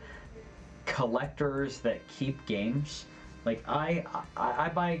not collectors that keep games. Like I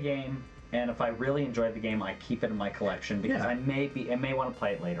buy a game, and if I really enjoy the game, I keep it in my collection because I may want to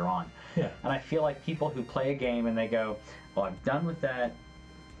play it later on. Yeah. And I feel like people who play a game and they go, well, I'm done with that.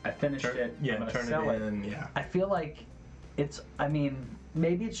 I finished it. Yeah, I'm turn sell it in. Yeah. I feel like it's. I mean,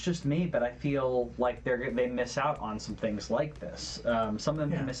 maybe it's just me, but I feel like they miss out on some things like this. Some of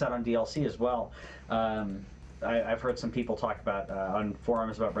them miss out on DLC as well. I've heard some people talk about on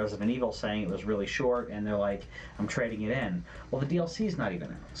forums about Resident Evil saying it was really short, and they're like, I'm trading it in. Well, the DLC is not even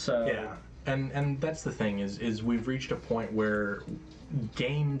out. So yeah, and that's the thing is we've reached a point where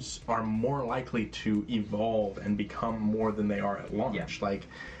games are more likely to evolve and become more than they are at launch. Yeah. Like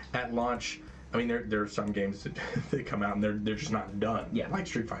at launch, I mean there are some games that come out and they're just not done. Yeah. Like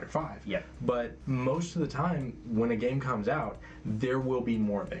Street Fighter V. Yeah. But most of the time when a game comes out, there will be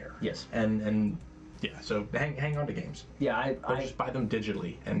more there. Yes. And yeah, so hang on to games. Yeah, I just buy them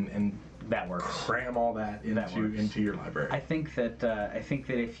digitally and that works. Cram all that into your library. I think that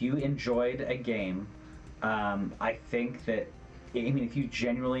if you enjoyed a game, I think that if you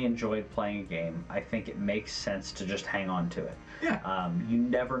genuinely enjoyed playing a game, I think it makes sense to just hang on to it. Yeah. You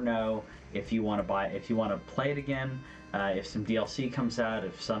never know if you want to play it again. If some DLC comes out,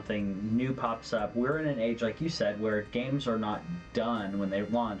 if something new pops up. We're in an age, like you said, where games are not done when they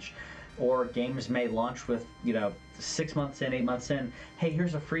launch. Or games may launch with, 6 months in, 8 months in. Hey,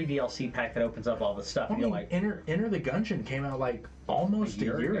 here's a free DLC pack that opens up all this stuff. I mean, you're like, Enter the Gungeon came out like almost a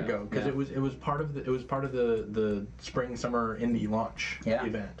year ago because it was part of the spring summer indie launch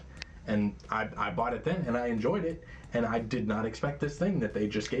event, and I bought it then and I enjoyed it, and I did not expect this thing that they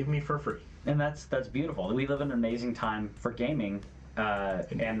just gave me for free. And that's beautiful. We live in an amazing time for gaming,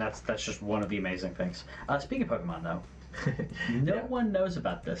 and that's just one of the amazing things. Speaking of Pokemon, though. No one knows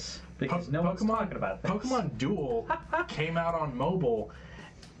about this because no one's talking about this. Pokemon Duel came out on mobile,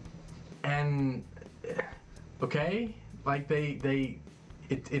 and like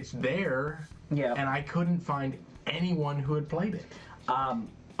it's there, and I couldn't find anyone who had played it.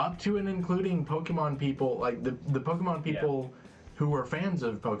 Up to and including Pokemon people, like the Pokemon people who were fans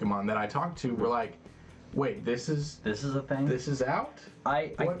of Pokemon that I talked to were like, wait, this is a thing? This is out?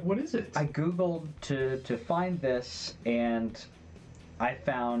 What is it? I Googled to find this, and I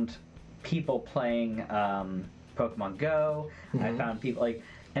found people playing Pokemon Go. Mm-hmm. I found people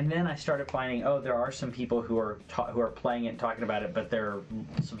and then I started finding, there are some people who are playing it and talking about it, but they're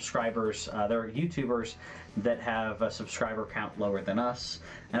subscribers, they're YouTubers that have a subscriber count lower than us.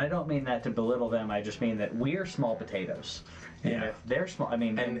 And I don't mean that to belittle them, I just mean that we're small potatoes. And if they're small, I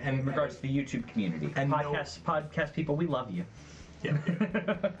mean, in regards to the YouTube community, and podcast people, we love you. Yeah.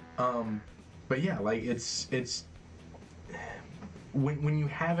 But yeah, like it's when you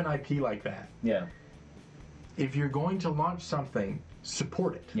have an IP like that. Yeah. If you're going to launch something,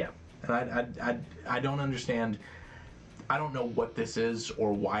 support it. Yeah. And I don't understand. I don't know what this is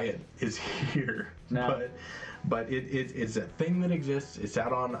or why it is here. No. But it's a thing that exists. It's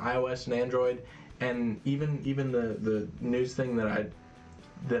out on iOS and Android. And even the news thing that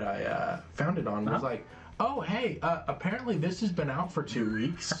I found it on was like, oh hey, apparently this has been out for 2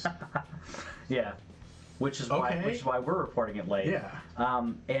 weeks. Yeah, which is why we're reporting it late. Yeah.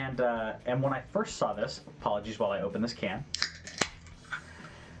 And when I first saw this, apologies while I open this can.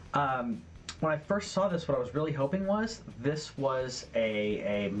 When I first saw this, what I was really hoping was this was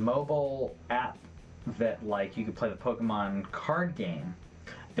a mobile app that you could play the Pokemon card game.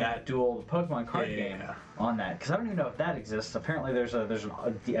 That dual Pokemon card game on that, because I don't even know if that exists. Apparently, there's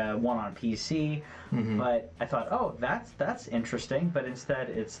one on PC, but I thought, that's interesting. But instead,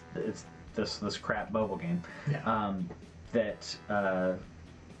 it's this crap mobile game. Yeah.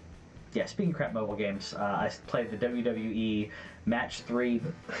 Speaking of crap mobile games, I played the WWE Match 3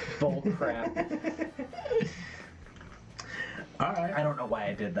 bull crap. All right. I don't know why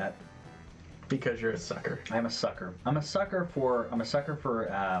I did that. Because you're a sucker. I'm a sucker. I'm a sucker for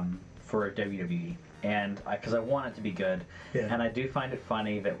WWE, and because I want it to be good. Yeah. And I do find it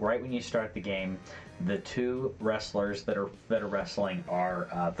funny that right when you start the game, the two wrestlers that are wrestling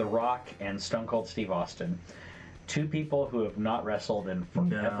are The Rock and Stone Cold Steve Austin, two people who have not wrestled in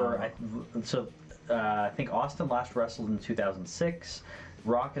forever. No. I think Austin last wrestled in 2006.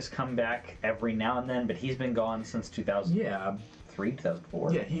 Rock has come back every now and then, but he's been gone since 2000. Yeah.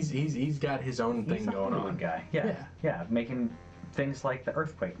 2004. Yeah, he's got his own thing going on. Guy. Yeah, making things like the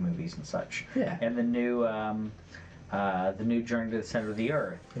Earthquake movies and such. Yeah. And the new Journey to the Center of the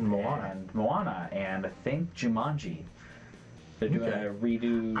Earth. And Moana, and I think Jumanji. They're doing a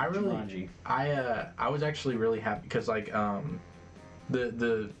redo Jumanji. I was actually really happy because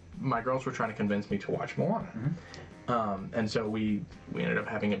the my girls were trying to convince me to watch Moana. And so we ended up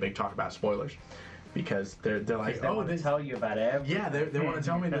having a big talk about spoilers. Because they're like, they want to tell you about everything. Yeah, they want to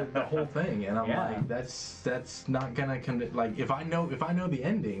tell me the whole thing, and I'm like, that's not gonna like if I know the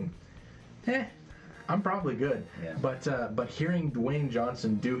ending, I'm probably good. Yeah. But hearing Dwayne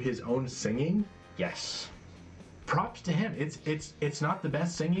Johnson do his own singing, yes, props to him. It's not the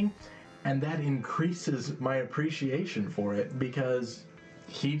best singing, and that increases my appreciation for it because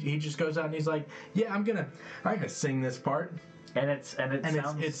he just goes out and he's like, yeah, I'm gonna sing this part. And it's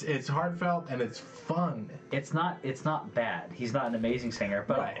heartfelt and it's fun. It's not bad. He's not an amazing singer,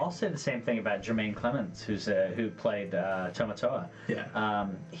 but right. I'll say the same thing about Jermaine Clements, who played Tamatoa. Yeah.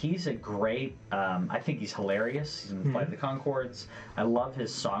 He's a great. I think he's hilarious. He's in Flight of the Conchords. I love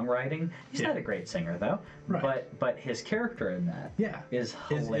his songwriting. He's not a great singer though. Right. But his character in that is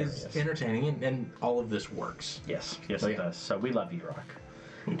hilarious. Is entertaining, and all of this works. Yes, it does. So we love you, Rock.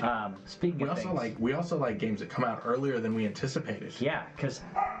 Speaking of things, we also like games that come out earlier than we anticipated. Yeah, because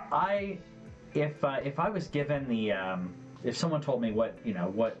if I was given the if someone told me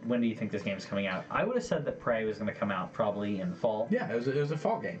when do you think this game is coming out, I would have said that Prey was going to come out probably in the fall. Yeah, it was a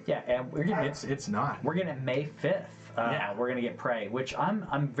fall game. Yeah, and we're getting it's not. We're getting it May 5th. We're gonna get Prey, which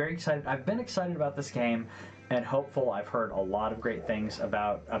I'm very excited. I've been excited about this game, and hopeful. I've heard a lot of great things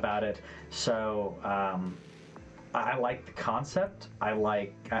about it. So. I like the concept. I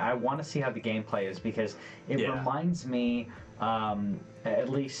want to see how the gameplay is because it reminds me, at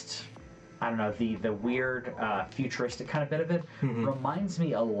least, I don't know, the weird futuristic kind of bit of it reminds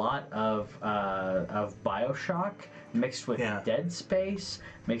me a lot of BioShock mixed with Dead Space,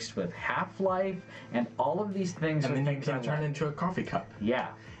 mixed with Half-Life, and all of these things. And then you can turn into a coffee cup. Yeah.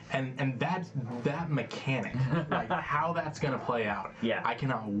 And that mechanic, like how that's gonna play out. Yeah. I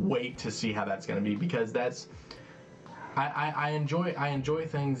cannot wait to see how that's gonna be because that's. I enjoy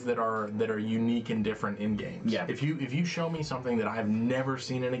things that are unique and different in games. Yeah. If you show me something that I've never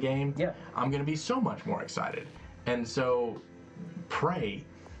seen in a game, I'm gonna be so much more excited. And so, Prey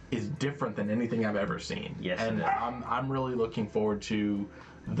is different than anything I've ever seen. Yes. And I'm really looking forward to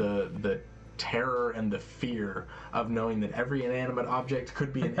the terror and the fear of knowing that every inanimate object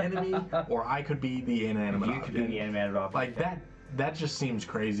could be an enemy, or I could be the inanimate object. You could be the inanimate object. Like that. That just seems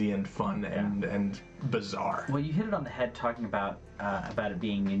crazy and fun and bizarre. Well, you hit it on the head talking about it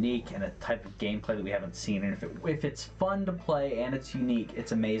being unique and a type of gameplay that we haven't seen. And if it's fun to play and it's unique,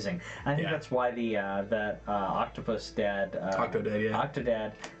 it's amazing. And I think that's why that Octopus Dad,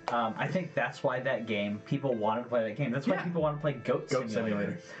 Octodad. I think that's why that game people wanted to play that game. That's why people want to play Goat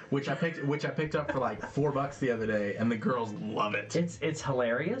Simulator, which I picked up for like $4 the other day, and the girls love it. It's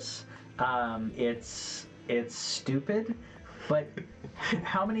hilarious. It's stupid. But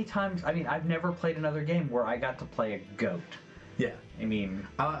how many times? I mean, I've never played another game where I got to play a goat. Yeah. I mean,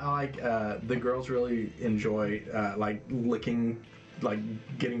 I like the girls really enjoy like licking, like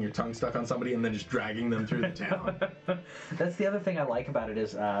getting your tongue stuck on somebody and then just dragging them through the town. That's the other thing I like about it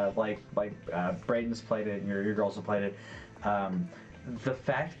is Braden's played it and your girls have played it. The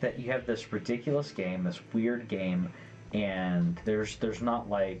fact that you have this ridiculous game, this weird game. And there's not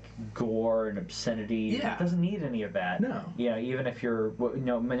like gore and obscenity. Yeah. It doesn't need any of that. No. Even if you're,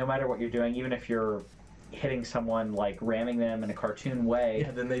 no matter what you're doing, even if you're hitting someone, like ramming them in a cartoon way.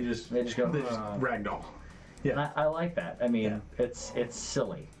 Yeah, then they just go ragdoll. Yeah. And I like that. I mean, it's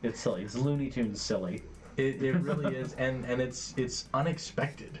silly. It's silly. It's Looney Tunes silly. It really is, and it's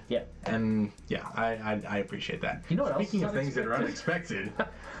unexpected. Yeah. And I appreciate that. You know what Speaking else of things that are unexpected,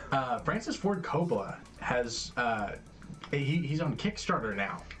 Francis Ford Coppola has. He's on Kickstarter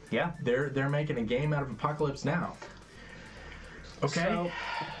now. Yeah. They're making a game out of Apocalypse Now. Okay.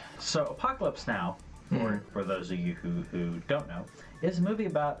 So Apocalypse Now, for those of you who don't know, is a movie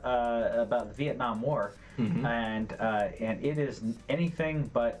about the Vietnam War, and it is anything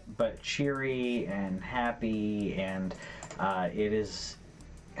but cheery and happy, and it's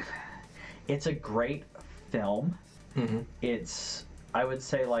a great film. It's, I would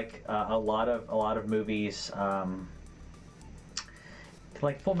say, like a lot of movies.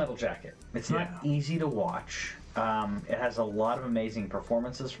 Like Full Metal Jacket. It's not easy to watch. It has a lot of amazing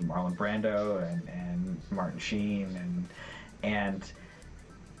performances from Marlon Brando and Martin Sheen, and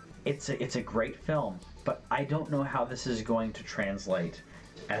it's a great film. But I don't know how this is going to translate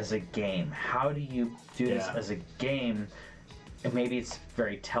as a game. How do you do this as a game? And maybe it's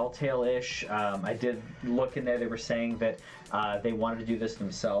very Telltale-ish. I did look in there. They were saying that they wanted to do this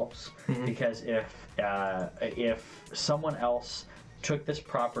themselves because if someone else took this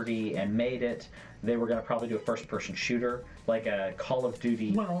property and made it, they were going to probably do a first-person shooter, like a Call of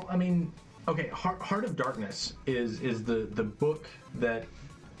Duty. Well, I mean, okay, Heart of Darkness is the book that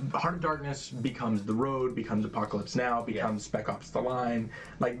Heart of Darkness becomes The Road, becomes Apocalypse Now, becomes Spec Ops: The Line.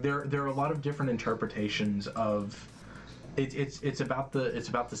 Like there are a lot of different interpretations of it's about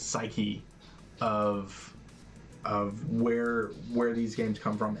the psyche of where these games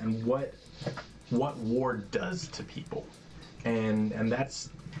come from and what war does to people, and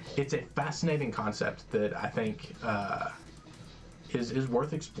it's a fascinating concept that I think is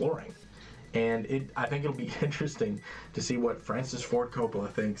worth exploring. And I think it'll be interesting to see what Francis Ford Coppola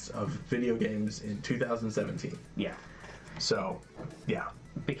thinks of video games in 2017. Yeah. So, yeah.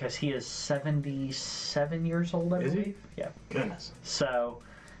 Because he is 77 years old, I believe. Is he? Yeah. Goodness. So.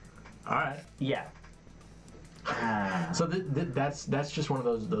 All right. Yeah. So that's just one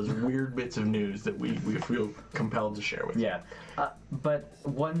of those weird bits of news that we feel compelled to share with you. Yeah. But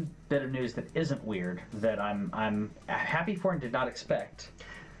one bit of news that isn't weird that I'm happy for and did not expect.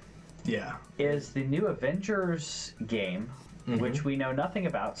 Yeah. Is the new Avengers game, which we know nothing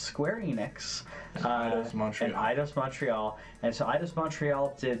about, Square Enix. Eidos Montreal. And Eidos Montreal. And so Eidos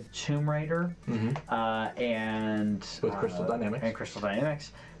Montreal did Tomb Raider and... With Crystal Dynamics. And Crystal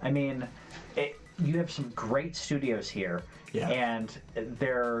Dynamics. I mean, you have some great studios here. Yeah. And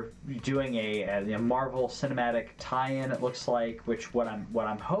they're doing a Marvel cinematic tie-in, it looks like, which what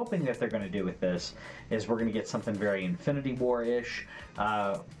I'm hoping that they're going to do with this is we're going to get something very Infinity War-ish.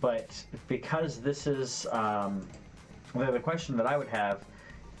 But because this is the question that I would have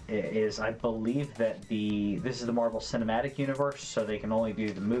is I believe that this is the Marvel Cinematic Universe, so they can only do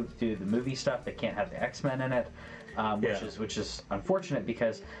the movie stuff. They can't have the X-Men in it, which is unfortunate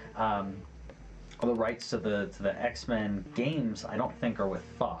because the rights to the X-Men games I don't think are with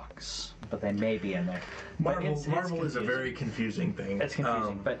Fox, but they may be in there. Marvel is a very confusing thing. It's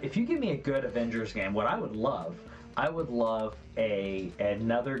confusing, but if you give me a good Avengers game, what I would love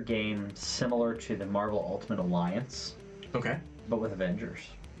another game similar to the Marvel Ultimate Alliance. Okay. But with Avengers.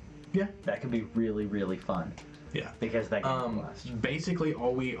 Yeah. That could be really, really fun. Yeah. Because that game will last. Basically,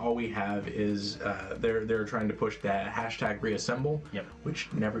 all we have is they're trying to push that hashtag reassemble,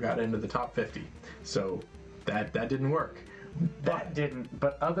 which never got into the top 50. So that didn't work. That didn't,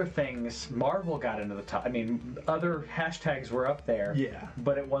 but other things, Marvel got into the top. I mean, other hashtags were up there. Yeah.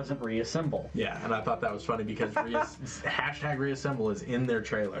 But it wasn't reassemble. Yeah, and I thought that was funny because hashtag reassemble is in their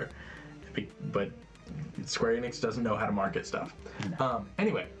trailer, but Square Enix doesn't know how to market stuff. No.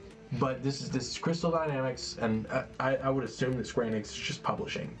 Anyway, but this is Crystal Dynamics, and I would assume that Square Enix is just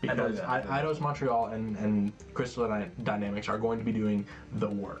publishing because Eidos Montreal and Crystal Dynamics are going to be doing the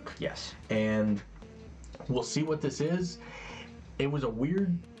work. Yes. And we'll see what this is. It was a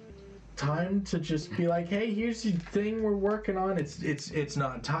weird time to just be like, hey, here's the thing we're working on. It's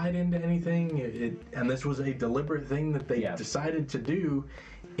not tied into anything. And this was a deliberate thing that they decided to do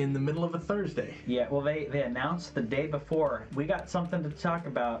in the middle of a Thursday. Yeah, well, they announced the day before, we got something to talk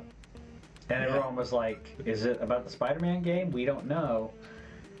about. And everyone was like, is it about the Spider-Man game? We don't know.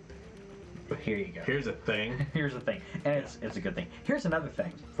 But here you go. Here's a thing. Here's a thing. And it's a good thing. Here's another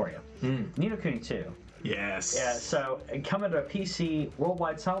thing for you. Ni no Kuni 2. Yes. Yeah, so coming to a PC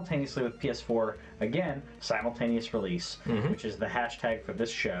worldwide simultaneously with PS4, again, simultaneous release, which is the hashtag for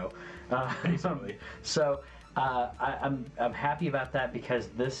this show. Basically. So I'm happy about that because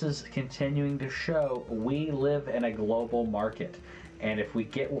this is continuing to show we live in a global market. And if we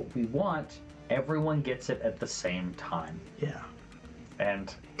get what we want, everyone gets it at the same time. Yeah.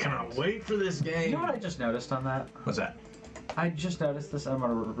 And can't wait for this game. You know what I just noticed on that? What's that? I just noticed this. I'm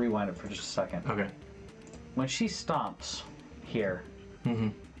going to rewind it for just a second. Okay. When she stomps here,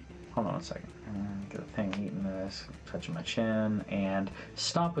 hold on a second. Get a thing eating this, touching my chin, and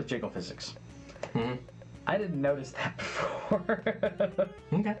stomp with jiggle physics. I didn't notice that before.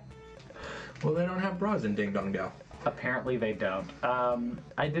 Okay. Well, they don't have bras in Ding Dong Gal. Apparently they don't.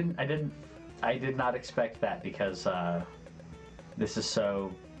 I did not expect that because this is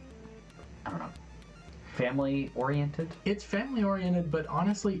so, I don't know, family oriented. It's family oriented, but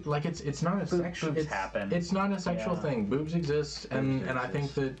honestly, like it's not a sexual. Boobs happen. It's not a sexual thing. Boobs exist, and I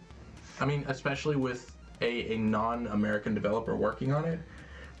think that, I mean, especially with a non-American developer working on it,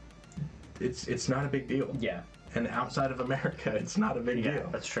 it's not a big deal. Yeah. And outside of America, it's not a big deal.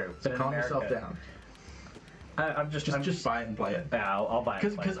 That's true. So calm yourself down. I'm just buy it and play it. I'll buy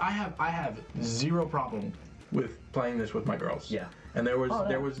it. Because I have zero problem with playing this with my girls. Yeah. And there was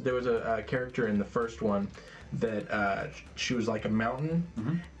a character in the first one that she was like a mountain,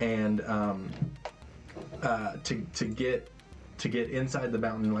 and to get inside the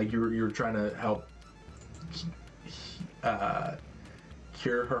mountain, like you were trying to help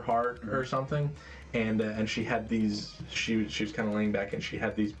cure her heart or something, and she had these. She was kind of laying back, and she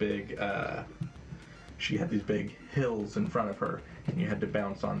had these big hills in front of her, and you had to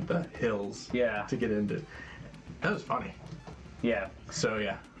bounce on the hills to get into. That was funny. Yeah. So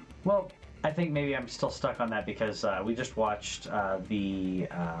yeah. Well, I think maybe I'm still stuck on that because we just watched the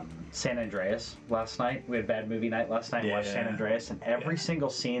San Andreas last night. We had bad movie night last night. Watched San Andreas, and every single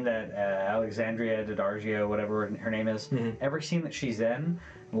scene that Alexandria Daddario, whatever her name is, every scene that she's in,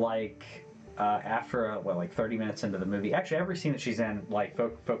 like after like 30 minutes into the movie, actually every scene that she's in like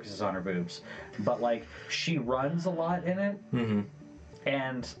focuses on her boobs, but like she runs a lot in it,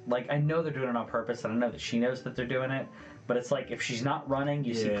 and like I know they're doing it on purpose, and I know that she knows that they're doing it. But it's like if she's not running,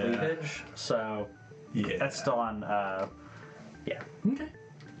 you see cleavage. So that's still on. Okay.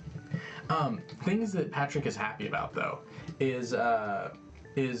 Things that Patrick is happy about though is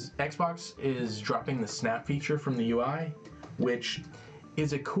Xbox is dropping the snap feature from the UI, which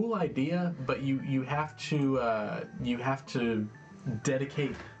is a cool idea, but you have to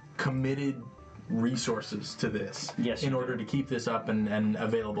dedicate committed resources to this in order to keep this up and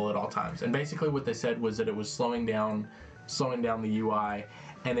available at all times. And basically what they said was that it was slowing down the UI,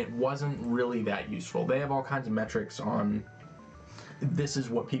 and it wasn't really that useful. They have all kinds of metrics on this is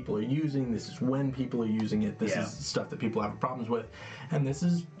what people are using, this is when people are using it, this is stuff that people have problems with, and this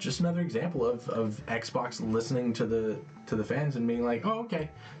is just another example of Xbox listening to the fans and being like, oh, okay,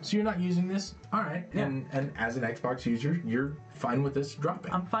 so you're not using this, all right, and as an Xbox user, you're fine with this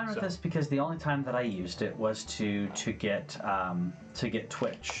dropping. I'm fine with this because the only time that I used it was to get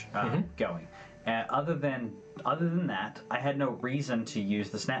Twitch going. Other than that, I had no reason to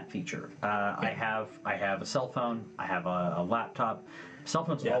use the snap feature. I have a cell phone. I have a laptop. Cell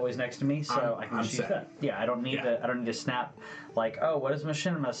phone's always next to me, so I can just use that. Yeah, I don't need to snap. Like, oh, what does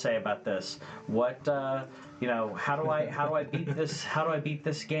Machinima say about this? What how do I beat this? How do I beat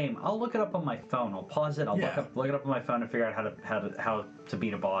this game? I'll look it up on my phone. I'll pause it. I'll look it up on my phone and figure out how to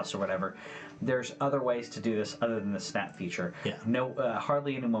beat a boss or whatever. There's other ways to do this other than the snap feature. Yeah. No,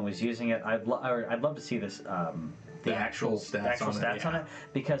 hardly anyone was using it. I'd love to see this. The actual stats on it,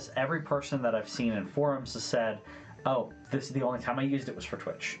 because every person that I've seen in forums has said, "Oh, this is the only time I used it was for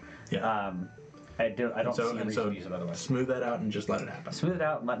Twitch." Yeah. I don't see a reason to use it otherwise. Smooth that out and just let it happen. Smooth it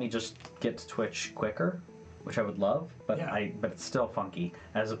out and let me just get to Twitch quicker, which I would love, but but it's still funky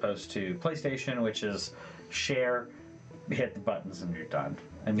as opposed to PlayStation, which is share, hit the buttons and you're done.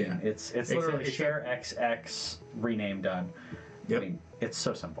 I mean, it's literally share XX rename done. Yep. I mean, it's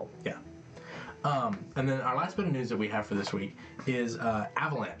so simple. Yeah. And then our last bit of news that we have for this week is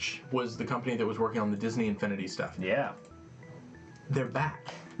Avalanche was the company that was working on the Disney Infinity stuff. Yeah. They're back.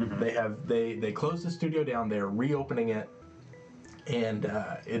 They closed the studio down. They're reopening it, and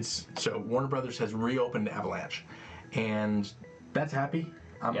so Warner Brothers has reopened Avalanche, and that's happy.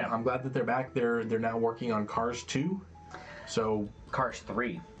 I'm glad that they're back. They're now working on Cars 2. So Cars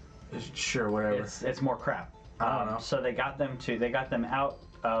 3. Sure, whatever. It's more crap. I don't know. So they got them out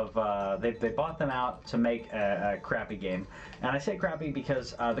of they bought them out to make a crappy game, and I say crappy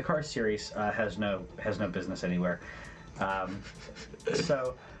because the Cars series has no business anywhere.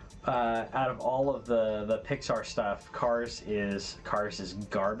 So out of all of the Pixar stuff, Cars is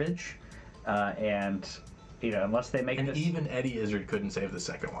garbage, and unless they make this. Even Eddie Izzard couldn't save the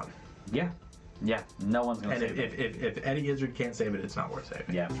second one. Yeah, no one's gonna save it. If Eddie Izzard can't save it, it's not worth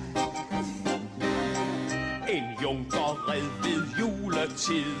saving. Yeah. En junker red ved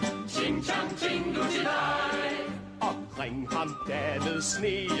juletid. Ching chang jingle dig. Omkring ham dalede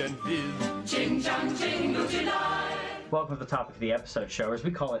sneen hvid. Ching chang jingle dig. Welcome to the topic of the episode show, or as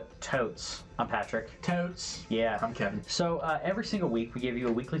we call it, Totes. I'm Patrick. Totes. Yeah. I'm Kevin. So every single week we give you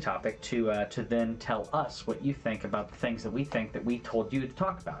a weekly topic to then tell us what you think about the things that we think that we told you to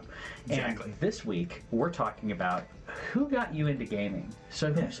talk about. Exactly. And this week we're talking about who got you into gaming.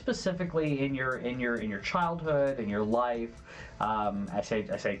 So who specifically in your childhood, in your life, I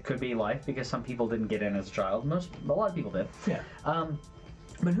say could be life because some people didn't get in as a child. A lot of people did. Yeah.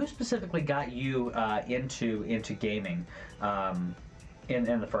 But who specifically got you into gaming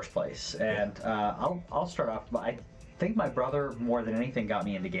in the first place? And I'll start off. I think my brother more than anything got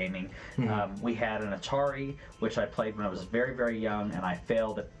me into gaming. We had an Atari, which I played when I was very, very young, and I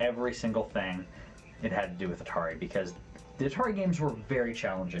failed at every single thing it had to do with Atari because the Atari games were very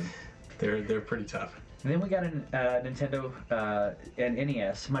challenging. They're pretty tough. And then we got a Nintendo, an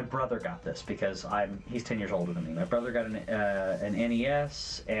NES. My brother got this because he's 10 years older than me. My brother got an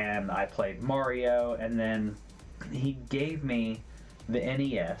NES, and I played Mario, and then he gave me the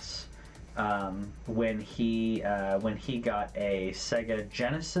NES when he got a Sega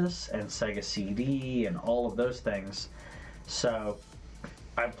Genesis and Sega CD and all of those things. So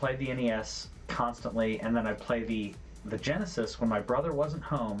I played the NES constantly, and then I played the Genesis when my brother wasn't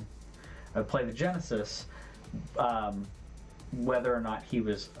home. I would play the Genesis whether or not he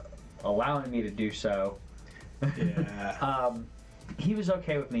was allowing me to do so. Yeah. He was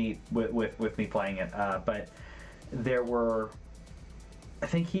okay with me with me playing it, but there were. I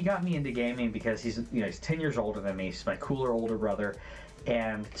think he got me into gaming because he's 10 years older than me. He's my cooler older brother,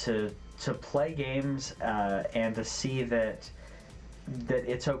 and to play games and to see that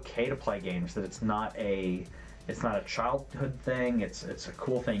it's okay to play games, that it's not a childhood thing. It's a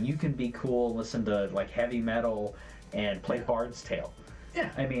cool thing. You can be cool, listen to like heavy metal, and play Bard's Tale. Yeah.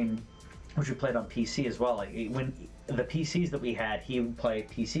 I mean, which we played on PC as well. Like when the PCs that we had, he would play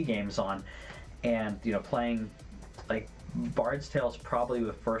PC games on, and playing like Bard's Tale is probably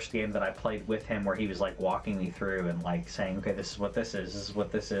the first game that I played with him where he was like walking me through and like saying, okay, this is what this is. This is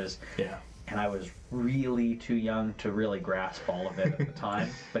what this is. Yeah. And I was really too young to really grasp all of it at the time,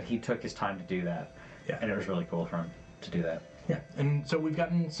 but he took his time to do that. Yeah. And it was really cool for him to do that. Yeah, and so we've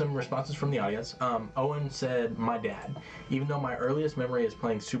gotten some responses from the audience. Owen said, my dad. Even though my earliest memory is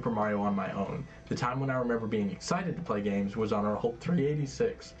playing Super Mario on my own, the time when I remember being excited to play games was on our old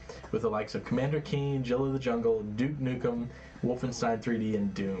 386 with the likes of Commander Keen, Jill of the Jungle, Duke Nukem, Wolfenstein 3D,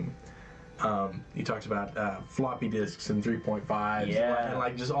 and Doom. He talks about floppy disks and 3.5s, and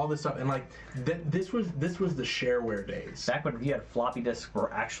like just all this stuff, and like this was the shareware days. Back when you had floppy disks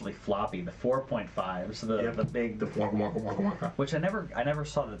were actually floppy, the 4.5s, the big, which I never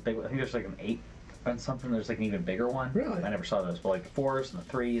saw the big. I think there's like an 8 and something. There's like an even bigger one. Really? I never saw those, but like the 4s and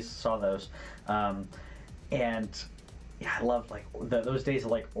the 3s saw those, and yeah, I loved like those days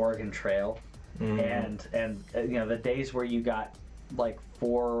of like Oregon Trail, and the days where you got like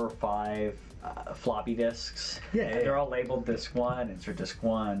 4 or 5 floppy disks. Yeah, they're all labeled Disk 1, insert Disk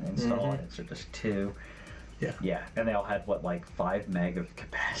 1, install, insert Disk 2. Yeah. Yeah, and they all had like 5 meg of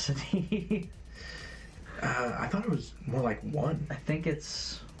capacity. I thought it was more like 1. I think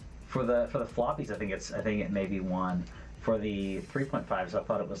it's for the floppies. I think it may be 1. For the 3.5s, I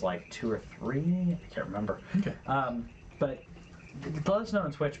thought it was like 2 or 3. I can't remember. Okay. But let us know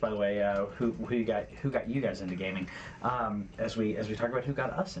on Twitch, by the way, who got you guys into gaming, as we talk about who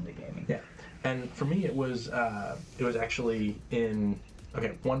got us into gaming. Yeah, and for me it was actually in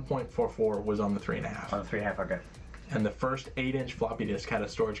 1.44 was on the 3.5. On the 3.5, okay. And the first 8-inch floppy disk had a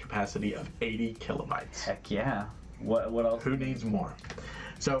storage capacity of 80 kilobytes. Heck yeah! What else? Who needs more?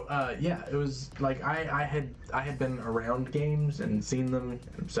 So yeah, it was like I had been around games and seen them,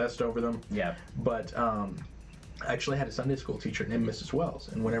 obsessed over them. Yeah. But I actually had a Sunday school teacher named Mrs. Wells,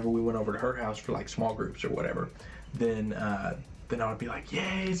 and whenever we went over to her house for like small groups or whatever, then I would be like,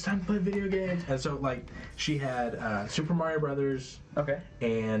 yay, it's time to play video games. And so like she had Super Mario Brothers, okay,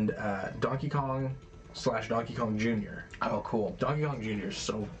 and Donkey Kong / Donkey Kong Jr. Oh, cool. Donkey Kong Jr. is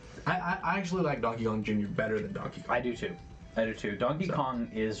so. I actually like Donkey Kong Jr. better than Donkey Kong. I do too. Donkey Kong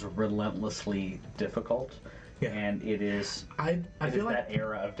is relentlessly difficult. Yeah. And it is. I feel like that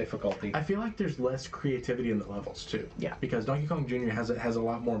era of difficulty. I feel like there's less creativity in the levels too. Yeah. Because Donkey Kong Jr. has a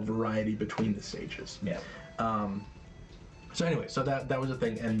lot more variety between the stages. Yeah. So anyway, so that was a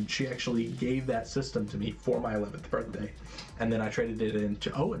thing, and she actually gave that system to me for my 11th birthday, and then I traded it in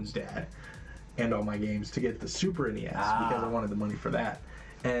to Owen's dad, and all my games to get the Super NES because I wanted the money for that,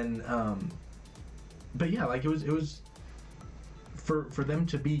 and but yeah, like it was for them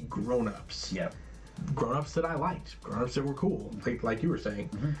to be grown-ups. Yeah. Grown-ups that I liked, grown-ups that were cool, like you were saying,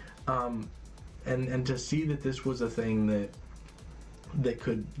 and to see that this was a thing that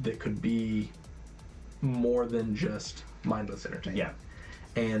could be more than just mindless entertainment.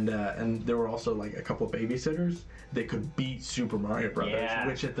 Yeah, and there were also like a couple of babysitters that could beat Super Mario Brothers,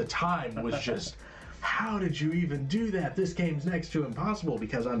 which at the time was just, how did you even do that? This game's next to impossible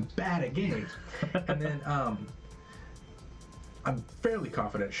because I'm bad at games. And then I'm fairly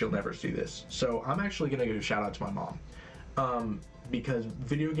confident she'll never see this. So I'm actually going to give a shout out to my mom. Because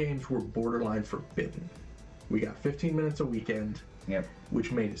video games were borderline forbidden. We got 15 minutes a weekend,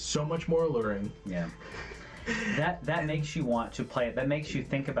 which made it so much more alluring. Yeah. That makes you want to play it. That makes you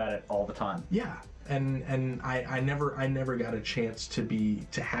think about it all the time. Yeah. And I never got a chance to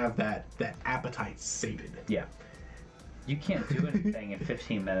have that appetite sated. Yeah. You can't do anything in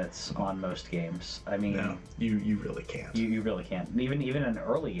 15 minutes on most games. I mean, no, you really can't. You really can't. Even in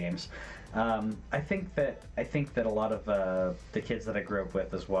early games. I think that a lot of the kids that I grew up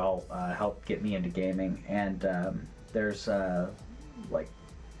with as well helped get me into gaming. And there's like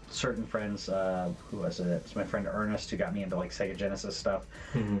certain friends. Who was it? It's my friend Ernest who got me into like Sega Genesis stuff.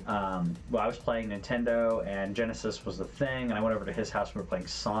 Well, I was playing Nintendo and Genesis was the thing, and I went over to his house and we were playing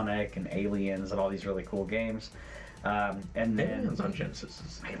Sonic and Aliens and all these really cool games. And then Aliens on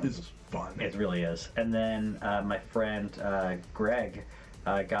Genesis is fun. It really is. And then my friend Greg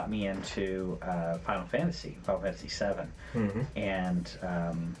got me into Final Fantasy VII, and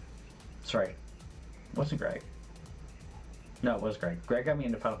sorry, wasn't Greg. No, it was Greg. Greg got me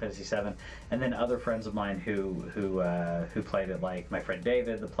into Final Fantasy VII, and then other friends of mine who played it, like my friend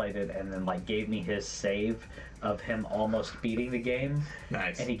David that played it, and then like gave me his save of him almost beating the game.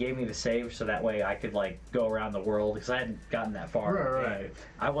 Nice. And he gave me the save so that way I could like go around the world because I hadn't gotten that far. Right.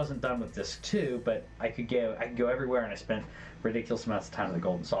 I wasn't done with disc 2, but I could go everywhere, and I spent ridiculous amounts of time in the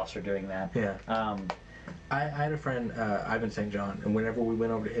Golden Saucer doing that. Yeah. I had a friend, Ivan St. John, and whenever we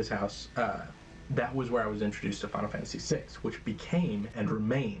went over to his house, that was where I was introduced to Final Fantasy VI, which became and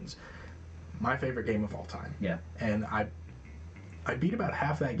remains my favorite game of all time. Yeah. And I beat about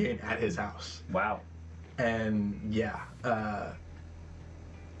half that game at his house. Wow. And yeah,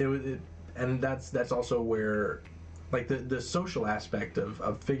 and that's also where, like the social aspect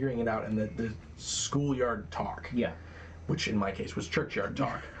of figuring it out, and the schoolyard talk. Yeah. Which in my case was churchyard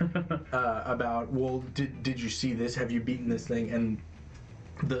talk about, well, did you see this? Have you beaten this thing? And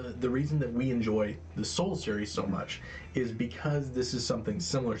the reason that we enjoy the Soul series so much is because this is something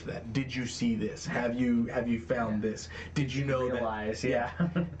similar to that. Did you see this? Have you found this? Did you know realize? that? Yeah.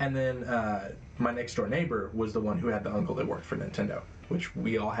 And then my next door neighbor was the one who had the uncle that worked for Nintendo, which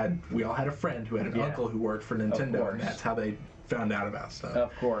we all had a friend who had an uncle who worked for Nintendo, and that's how they found out about stuff.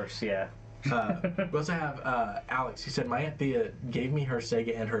 Of course, yeah. We also have Alex. He said, my Aunt Thea gave me her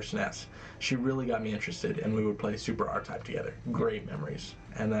Sega and her SNES. She really got me interested, and we would play Super R-Type together. Great memories.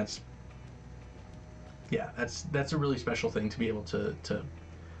 And that's a really special thing to be able to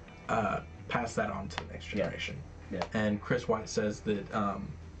pass that on to the next generation. Yeah. And Chris White says that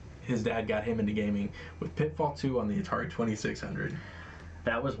his dad got him into gaming with Pitfall 2 on the Atari 2600.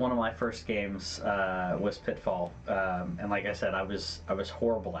 That was one of my first games, was Pitfall. And like I said, I was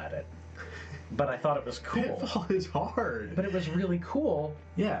horrible at it. But I thought it was cool. Pitfall is hard. But it was really cool.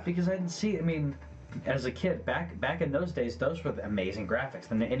 Yeah. Because I didn't see, I mean, as a kid, back in those days, those were the amazing graphics.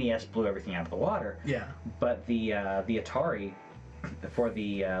 The NES blew everything out of the water. Yeah. But the Atari, for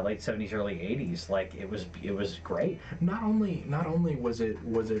the late 70s, early 80s, like it was great. Not only was it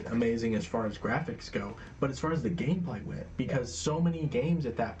amazing as far as graphics go, but as far as the gameplay went, because so many games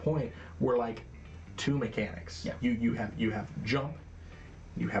at that point were like two mechanics. Yeah. You have jump,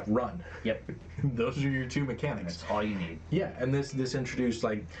 you have run. Yep. Those are your two mechanics. That's all you need. Yeah, and this introduced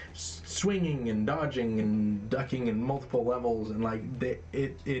like swinging and dodging and ducking in multiple levels, and like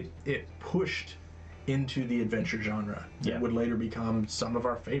it pushed into the adventure genre. Yeah. It would later become some of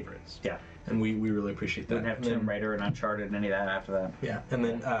our favorites. Yeah. And we really appreciate that. Didn't have Tomb Raider and Uncharted and any of that after that. Yeah, and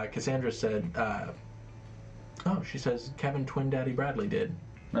then Cassandra said, she says Kevin Twin Daddy Bradley did.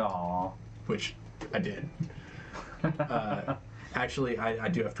 Aww. Which I did. Actually, I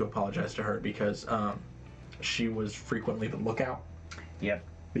do have to apologize to her because she was frequently the lookout. Yep.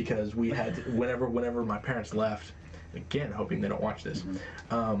 Because we had whenever my parents left, again hoping they don't watch this.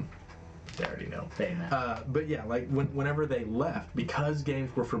 They already know. They know. But yeah, like whenever they left, because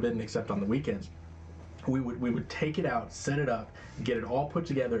games were forbidden except on the weekends, we would take it out, set it up, get it all put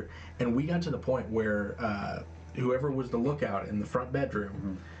together, and we got to the point where whoever was the lookout in the front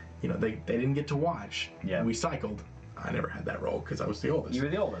bedroom, they didn't get to watch. Yeah. We cycled. I never had that role because I was the oldest. You were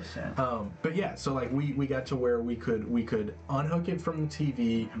the oldest, yeah. But yeah, so like we got to where we could unhook it from the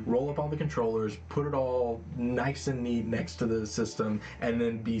TV, roll up all the controllers, put it all nice and neat next to the system, and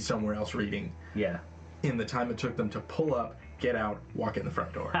then be somewhere else reading. Yeah. In the time it took them to pull up, get out, walk in the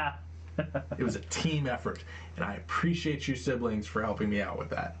front door. It was a team effort, and I appreciate you siblings for helping me out with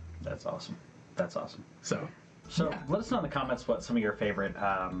that. That's awesome. That's awesome. So yeah. Let us know in the comments what some of your favorite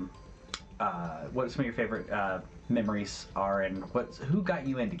memories are, and who got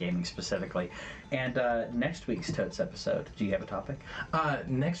you into gaming specifically. And next week's Totes episode, do you have a topic?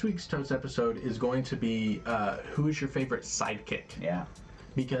 Next week's Totes episode is going to be who is your favorite sidekick? Yeah.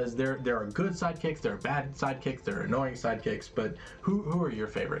 Because there are good sidekicks, there are bad sidekicks, there are annoying sidekicks, but who are your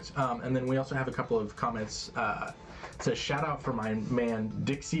favorites? And then we also have a couple of comments. It says, shout out for my man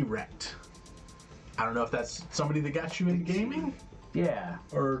Dixie Rect. I don't know if that's somebody that got you into gaming? Yeah.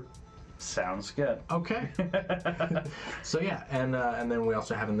 Or... Sounds good. Okay. So yeah, and then we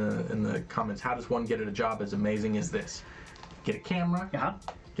also have in the comments, how does one get a job as amazing as this? Get a camera. Uh-huh.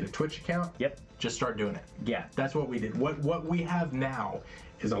 Get a Twitch account. Yep. Just start doing it. Yeah. That's what we did. What we have now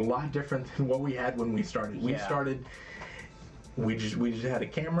is a lot different than what we had when we started. We started. We just had a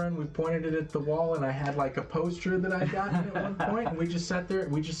camera and we pointed it at the wall, and I had like a poster that I'd gotten at one point, and we just sat there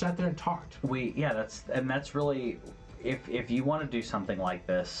and talked. That's really. If you want to do something like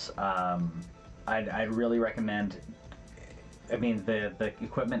this, I'd really recommend. I mean, the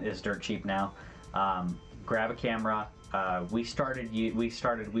equipment is dirt cheap now. Grab a camera,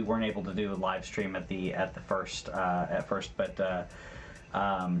 we weren't able to do a live stream at first, but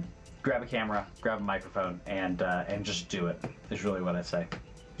grab a camera, grab a microphone, and just do it. Is really what I say.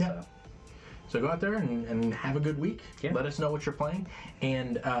 Yeah. So go out there and have a good week. Yeah. Let us know what you're playing.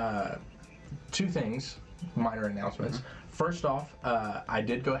 And 2 things, minor announcements. First off, I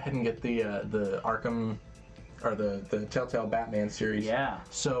did go ahead and get the Arkham, or the Telltale Batman series. Yeah.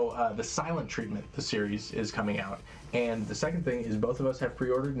 So the Silent Treatment, the series, is coming out. And the second thing is both of us have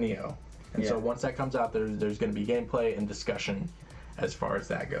pre-ordered Neo. And so once that comes out, there's going to be gameplay and discussion as far as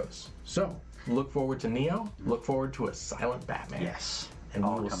that goes. So look forward to Neo. Look forward to a Silent Batman. Yes. And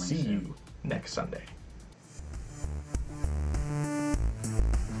we will see you next Sunday.